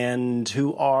themselves and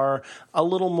who are a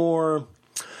little more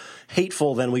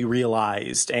hateful than we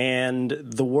realized. And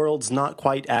the world's not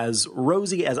quite as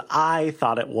rosy as I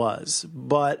thought it was.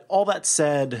 But all that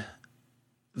said,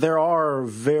 there are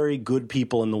very good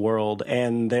people in the world,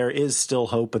 and there is still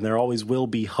hope, and there always will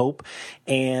be hope.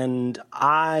 And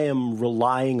I am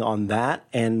relying on that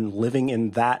and living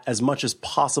in that as much as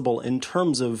possible in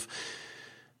terms of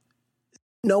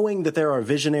knowing that there are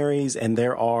visionaries and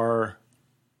there are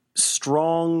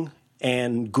strong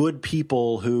and good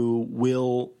people who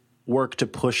will work to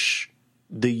push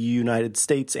the United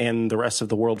States and the rest of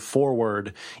the world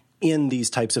forward in these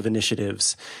types of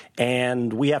initiatives.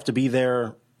 And we have to be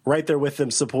there, right there with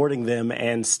them, supporting them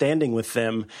and standing with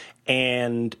them.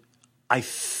 And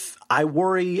I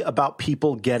worry about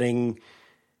people getting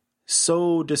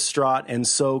so distraught and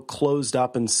so closed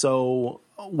up and so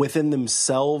within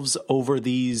themselves over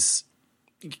these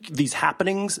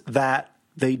happenings that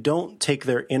they don't take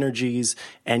their energies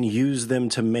and use them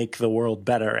to make the world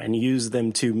better and use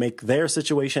them to make their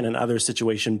situation and other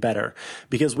situation better.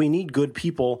 Because we need good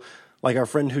people like our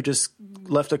friend who just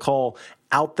left a call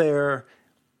out there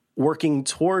working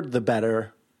toward the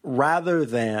better rather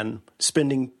than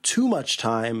spending too much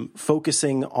time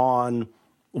focusing on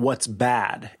what's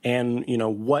bad and,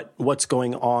 what's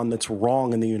going on that's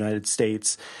wrong in the United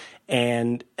States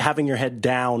and having your head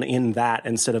down in that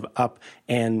instead of up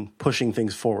and pushing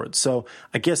things forward. So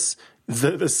I guess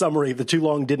the summary, the too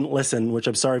long didn't listen, which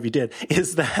I'm sorry if you did,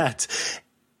 is that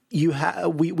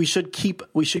we should keep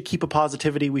a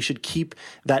positivity. We should keep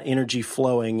that energy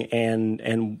flowing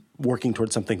and working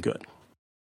towards something good.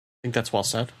 I think that's well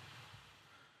said.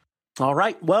 All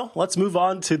right. Well, let's move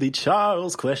on to the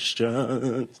Charles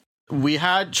questions.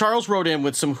 Charles wrote in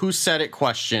with some Who Said It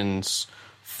questions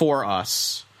for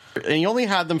us. And he only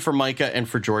had them for Micah and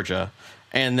for Georgia.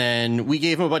 And then we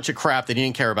gave him a bunch of crap that he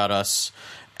didn't care about us.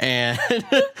 And I love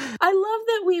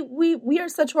that we are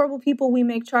such horrible people. We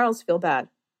make Charles feel bad.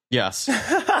 Yes.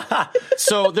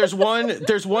 So there's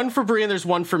one for Bree and there's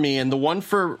one for me, and the one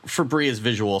for Bree is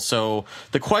visual. So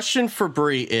the question for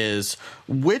Bree is,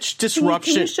 which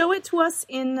disruption? Can you show it to us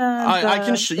in I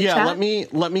can. Yeah.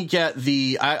 chat? Let me get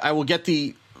the. I will get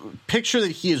the picture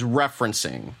that he is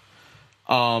referencing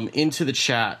into the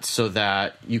chat so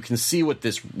that you can see what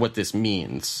this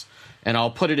means. And I'll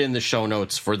put it in the show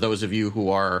notes for those of you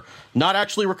who are not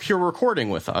actually here recording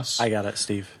with us. I got it,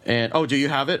 Steve. And do you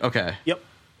have it? Okay. Yep.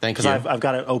 Thank you. Because I've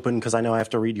got it open because I know I have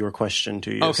to read your question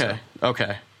to you. Okay. So.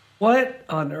 Okay. What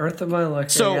on earth am I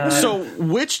looking at? So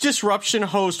which disruption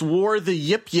host wore the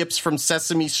Yip Yips from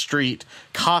Sesame Street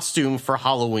costume for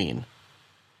Halloween?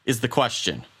 Is the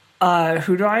question.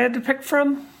 Who do I have to pick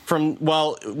from?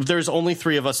 There's only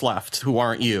 3 of us left who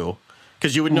aren't you.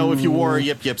 Because you would know if you wore a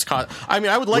Yip Yips costume. I mean,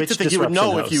 I would like to think you would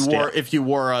know if you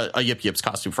wore a Yip Yips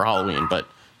costume for Halloween, but,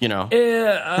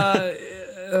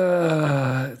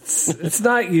 It's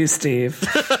not you, Steve.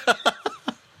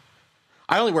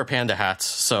 I only wear panda hats,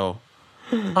 so.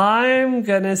 I'm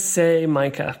going to say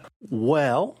Micah.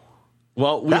 Well,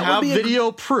 we have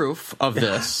video proof of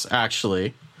this,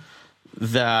 actually,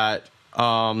 that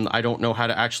I don't know how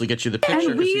to actually get you the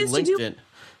picture because you linked it.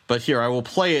 But here, I will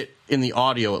play it in the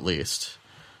audio at least.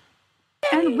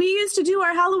 And we used to do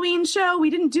our Halloween show. We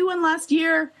didn't do one last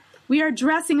year. We are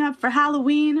dressing up for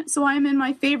Halloween, so I'm in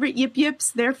my favorite Yip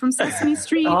Yips. They're from Sesame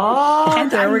Street. Oh,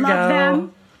 there we go.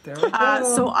 Them. There we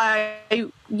go. So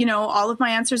all of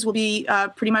my answers will be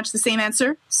pretty much the same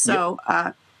answer. So,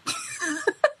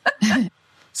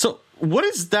 So what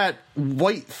is that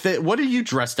white thing? What are you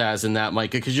dressed as in that,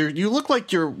 Micah? Because you look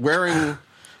like you're wearing.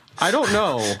 I don't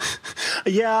know.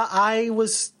 Yeah,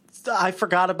 I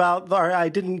forgot about, or I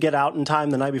didn't get out in time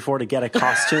the night before to get a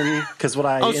costume because what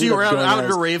I so you were out at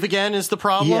a rave again is the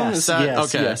problem? Yes,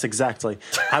 okay. Yes, exactly.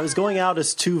 I was going out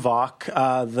as Tuvok.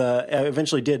 I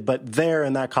eventually did, but there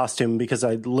in that costume, because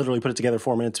I literally put it together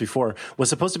 4 minutes before, was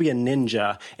supposed to be a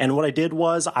ninja. And what I did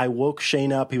was I woke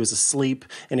Shane up. He was asleep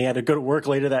and he had to go to work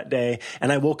later that day.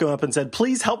 And I woke him up and said,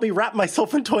 "Please help me wrap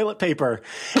myself in toilet paper."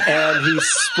 And he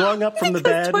sprung up from the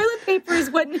bed. Toilet paper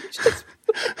is what ninjas.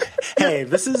 Hey,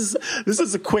 this is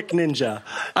a quick ninja.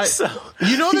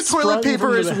 The toilet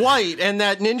paper is white, and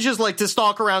that ninjas like to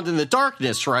stalk around in the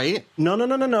darkness, right? No,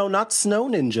 not snow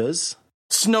ninjas.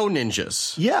 Snow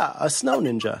ninjas. Yeah, a snow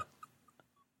ninja.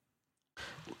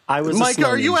 Micah,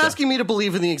 are you asking me to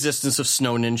believe in the existence of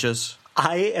snow ninjas?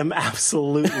 I am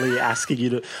absolutely asking you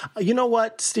to. You know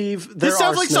what, Steve? This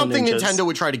sounds like something ninjas. Nintendo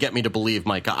would try to get me to believe,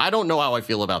 Micah. I don't know how I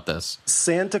feel about this.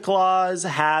 Santa Claus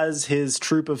has his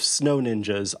troop of snow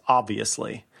ninjas,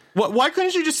 obviously. Why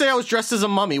couldn't you just say I was dressed as a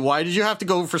mummy? Why did you have to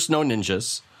go for snow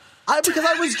ninjas? Because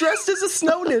I was dressed as a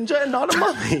snow ninja and not a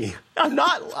mummy. I'm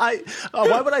not.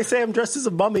 Why would I say I'm dressed as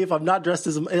a mummy if I'm not dressed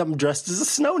as I'm dressed as a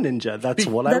snow ninja? That's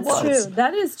what I was.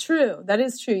 That's true. That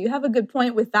is true. You have a good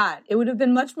point with that. It would have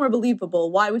been much more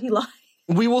believable. Why would he lie?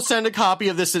 We will send a copy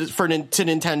of this to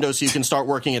Nintendo so you can start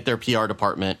working at their PR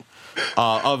department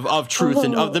of truth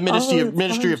and of the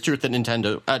Ministry of Truth at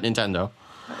Nintendo.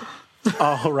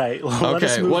 All right.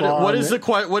 Okay.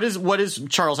 What does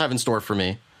Charles have in store for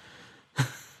me?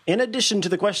 In addition to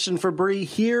the question for Bree,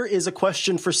 here is a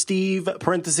question for Steve,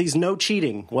 parentheses, no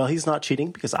cheating. Well, he's not cheating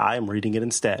because I am reading it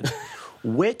instead.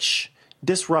 Which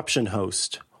disruption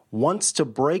host wants to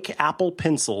break Apple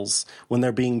Pencils when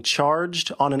they're being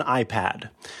charged on an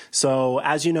iPad? So,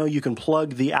 as you know, you can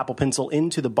plug the Apple Pencil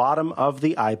into the bottom of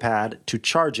the iPad to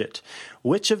charge it.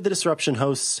 Which of the disruption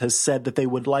hosts has said that they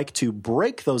would like to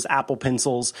break those Apple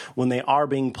Pencils when they are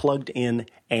being plugged in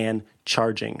and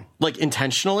charging? Like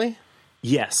intentionally?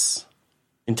 Yes.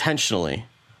 Intentionally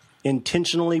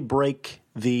break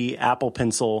the Apple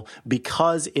Pencil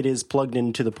because it is plugged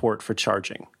into the port for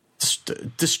charging.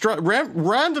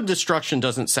 Random destruction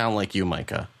doesn't sound like you,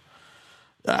 Micah.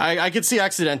 I could see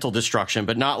accidental destruction,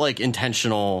 but not like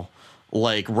intentional,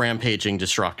 like rampaging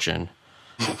destruction.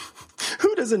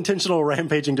 Who does intentional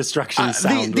rampaging destruction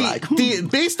sound like?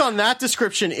 Based on that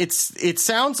description, it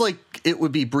sounds like it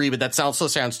would be Bree, but that also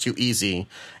sounds too easy.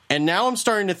 And now I'm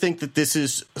starting to think that this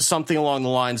is something along the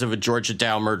lines of a Georgia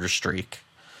Dow murder streak.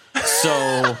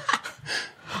 So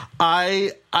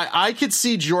I could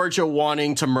see Georgia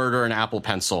wanting to murder an Apple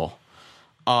Pencil.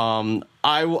 I'm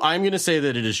going to say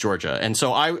that it is Georgia. And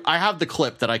so I have the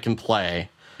clip that I can play.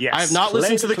 Yes, I have not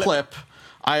listened to the clip.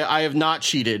 I have not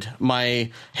cheated.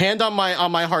 My hand on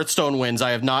my Hearthstone wins.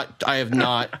 I have not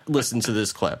listened to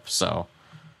this clip. So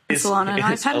Solana, and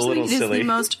I think it is the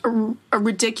most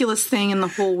ridiculous thing in the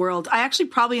whole world. I actually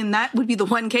probably, in that would be the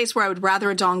one case where I would rather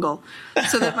a dongle,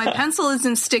 so that my pencil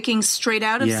isn't sticking straight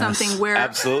out of something where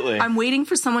I'm waiting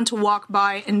for someone to walk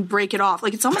by and break it off.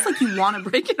 Like, it's almost like you want to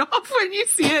break it off when you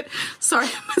see it. Sorry,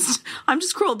 I'm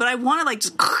just cruel, but I want to like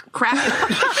just crack it off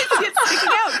when I see it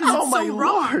sticking out because it's so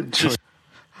wrong.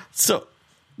 So,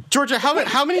 Georgia,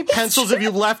 how many pencils have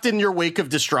you left in your wake of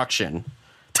destruction?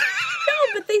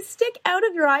 But they stick out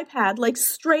of your iPad, like,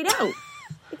 straight out.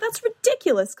 That's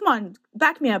ridiculous. Come on,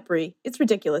 back me up, Bree. It's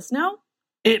ridiculous, no?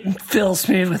 It fills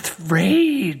me with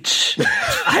rage.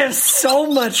 I have so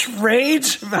much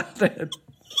rage about it.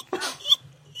 Have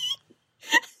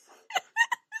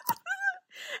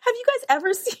you guys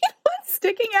ever seen one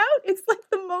sticking out? It's like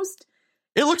the most...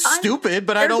 It looks stupid,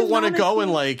 but I don't want to go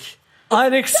and, like...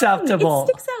 Unacceptable. It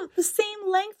sticks out the same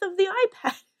length of the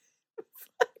iPad.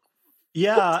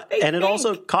 Yeah, and it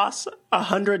also costs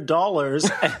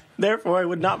 $100, and therefore I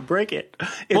would not break it.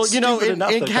 It's in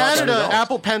Canada,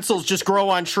 Apple Pencils just grow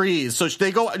on trees, so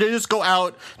they just go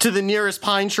out to the nearest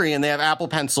pine tree, and they have Apple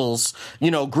Pencils,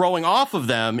 growing off of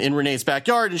them in Renee's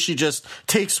backyard, and she just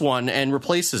takes one and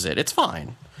replaces it. It's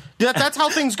fine. That's how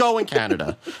things go in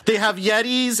Canada. They have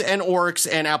Yetis and Orcs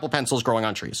and Apple Pencils growing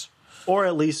on trees. Or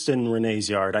at least in Renee's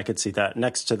yard, I could see that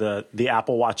next to the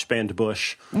Apple Watch band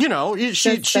bush. She logs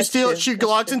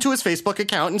into his Facebook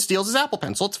account and steals his Apple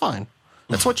Pencil. It's fine.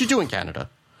 That's what you do in Canada.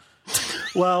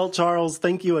 Well, Charles,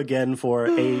 thank you again for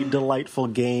a delightful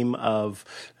game of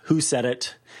Who Said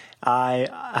It. I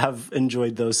have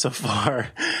enjoyed those so far,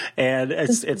 and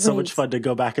it's so much fun to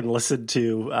go back and listen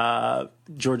to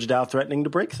Georgia Dow threatening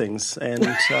to break things and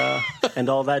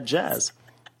all that jazz.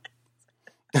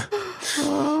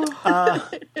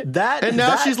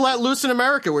 She's let loose in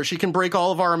America, where she can break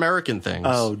all of our American things.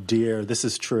 Oh dear, this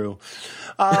is true.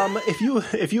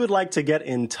 If you would like to get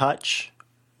in touch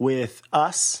with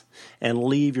us and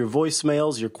leave your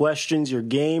voicemails, your questions, your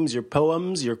games, your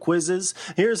poems, your quizzes,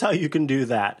 here's how you can do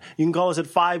that. You can call us at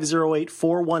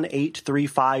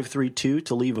 508-418-3532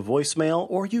 to leave a voicemail,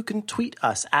 or you can tweet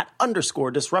us at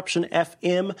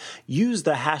 _DisruptionFM. Use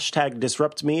the hashtag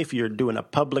DisruptMe if you're doing a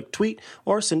public tweet,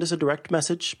 or send us a direct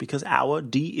message because our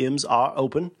DMs are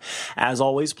open. As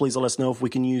always, please let us know if we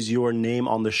can use your name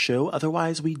on the show.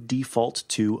 Otherwise, we default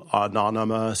to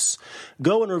anonymous.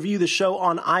 Go and review the show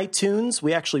on iTunes.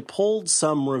 We actually pulled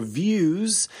some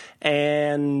reviews,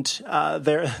 and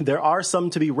there are some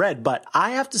to be read, but I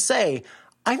have to say,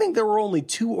 I think there were only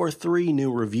 2 or 3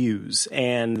 new reviews,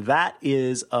 and that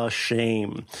is a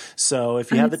shame. So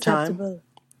if you have the time,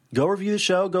 go review the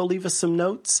show, go leave us some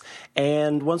notes,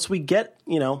 and once we get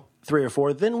 3 or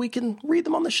 4, then we can read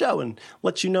them on the show and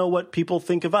let you know what people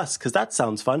think of us, because that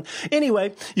sounds fun.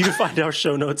 Anyway, you can find our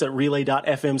show notes at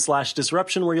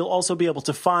relay.fm/disruption, where you'll also be able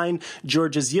to find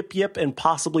George's Yip Yip and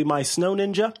possibly my Snow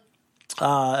Ninja.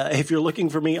 If you're looking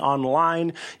for me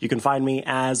online, you can find me,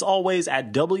 as always,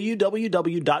 at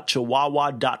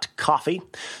www.chihuahua.coffee.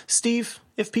 Steve,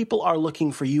 if people are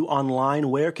looking for you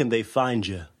online, where can they find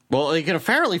you? Well, they can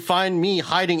apparently find me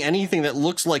hiding anything that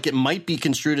looks like it might be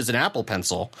construed as an Apple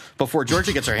Pencil before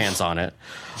Georgia gets her hands on it.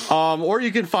 Or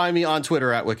you can find me on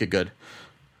Twitter at WickedGood.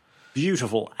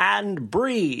 Beautiful. And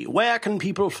Bree, where can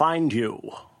people find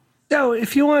you? So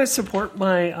if you want to support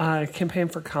my campaign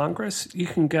for Congress, you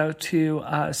can go to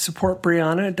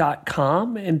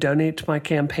supportbrianna.com and donate to my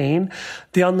campaign.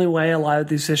 The only way a lot of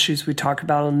these issues we talk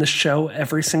about on this show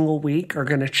every single week are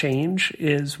going to change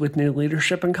is with new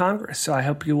leadership in Congress. So I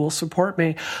hope you will support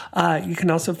me. You can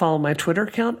also follow my Twitter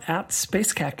account at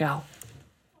SpaceCatGal.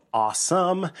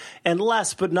 Awesome. And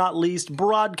last but not least,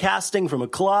 broadcasting from a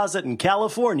closet in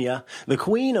California, the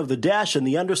queen of the dash and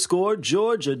the underscore,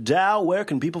 Georgia Dow. Where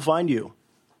can people find you?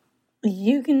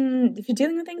 You can, if you're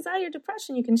dealing with anxiety or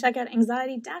depression, you can check out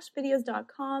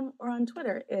anxiety-videos.com, or on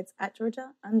Twitter, it's at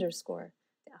Georgia_Dow.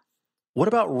 What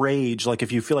about rage? Like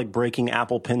if you feel like breaking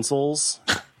Apple pencils?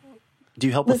 Do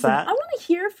you help with that? I want to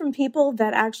hear from people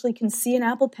that actually can see an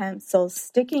Apple Pencil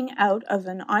sticking out of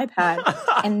an iPad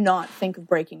and not think of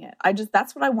breaking it.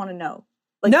 That's what I want to know.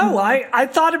 Like, I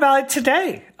thought about it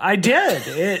today. I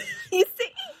did. You see?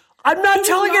 I'm not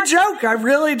telling a joke. I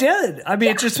really did. I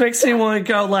mean, it just makes me want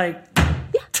to go like,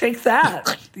 take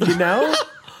that, you know?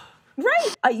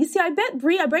 Right. You see, I bet,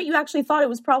 Brie, you actually thought it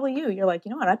was probably you. You're like, you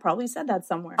know what? I probably said that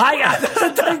somewhere. I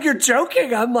think you're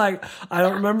joking. I'm like, I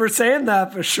don't remember saying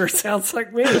that, but sure sounds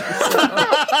like me. So.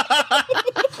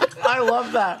 I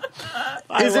love that.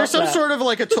 Is there some sort of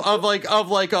like a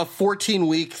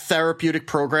 14-week therapeutic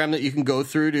program that you can go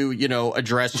through to, you know,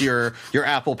 address your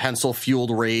Apple Pencil fueled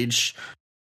rage?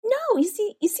 No, you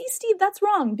see, Steve, that's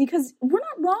wrong, because we're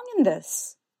not wrong in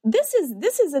this. This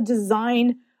is a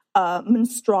design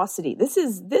monstrosity. This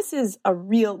is a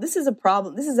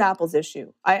problem. This is Apple's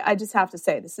issue. I just have to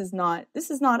say, this is not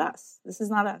us. This is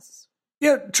not us.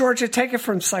 Yeah, Georgia, take it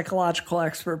from psychological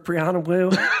expert Brianna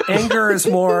Wu. Anger is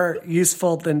more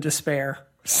useful than despair.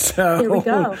 So here we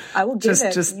go. I will give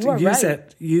it. Just you are use right.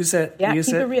 it. Use it. Yeah, use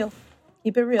keep it real.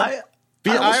 Keep it real.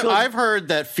 I've heard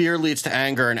that fear leads to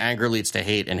anger, and anger leads to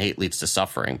hate, and hate leads to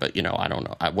suffering. But, you know, I don't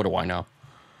know. What do I know?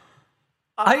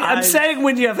 I'm saying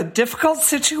when you have a difficult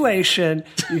situation,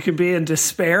 you can be in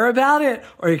despair about it,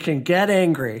 or you can get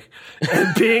angry.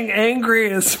 And being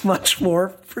angry is much more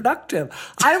productive.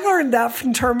 I learned that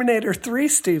from Terminator 3,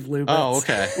 Steve Lubitz. Oh,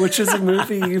 okay. Which is a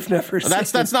movie you've never seen.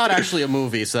 That's not actually a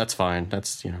movie, so that's fine.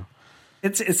 That's, you know.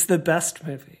 It's the best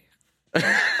movie.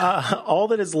 All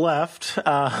that is left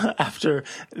after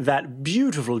that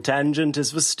beautiful tangent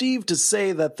is for Steve to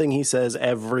say that thing he says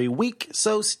every week.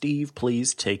 So, Steve,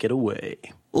 please take it away.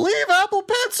 Leave Apple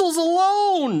Pencils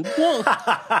alone!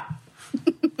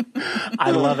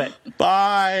 I love it.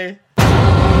 Bye.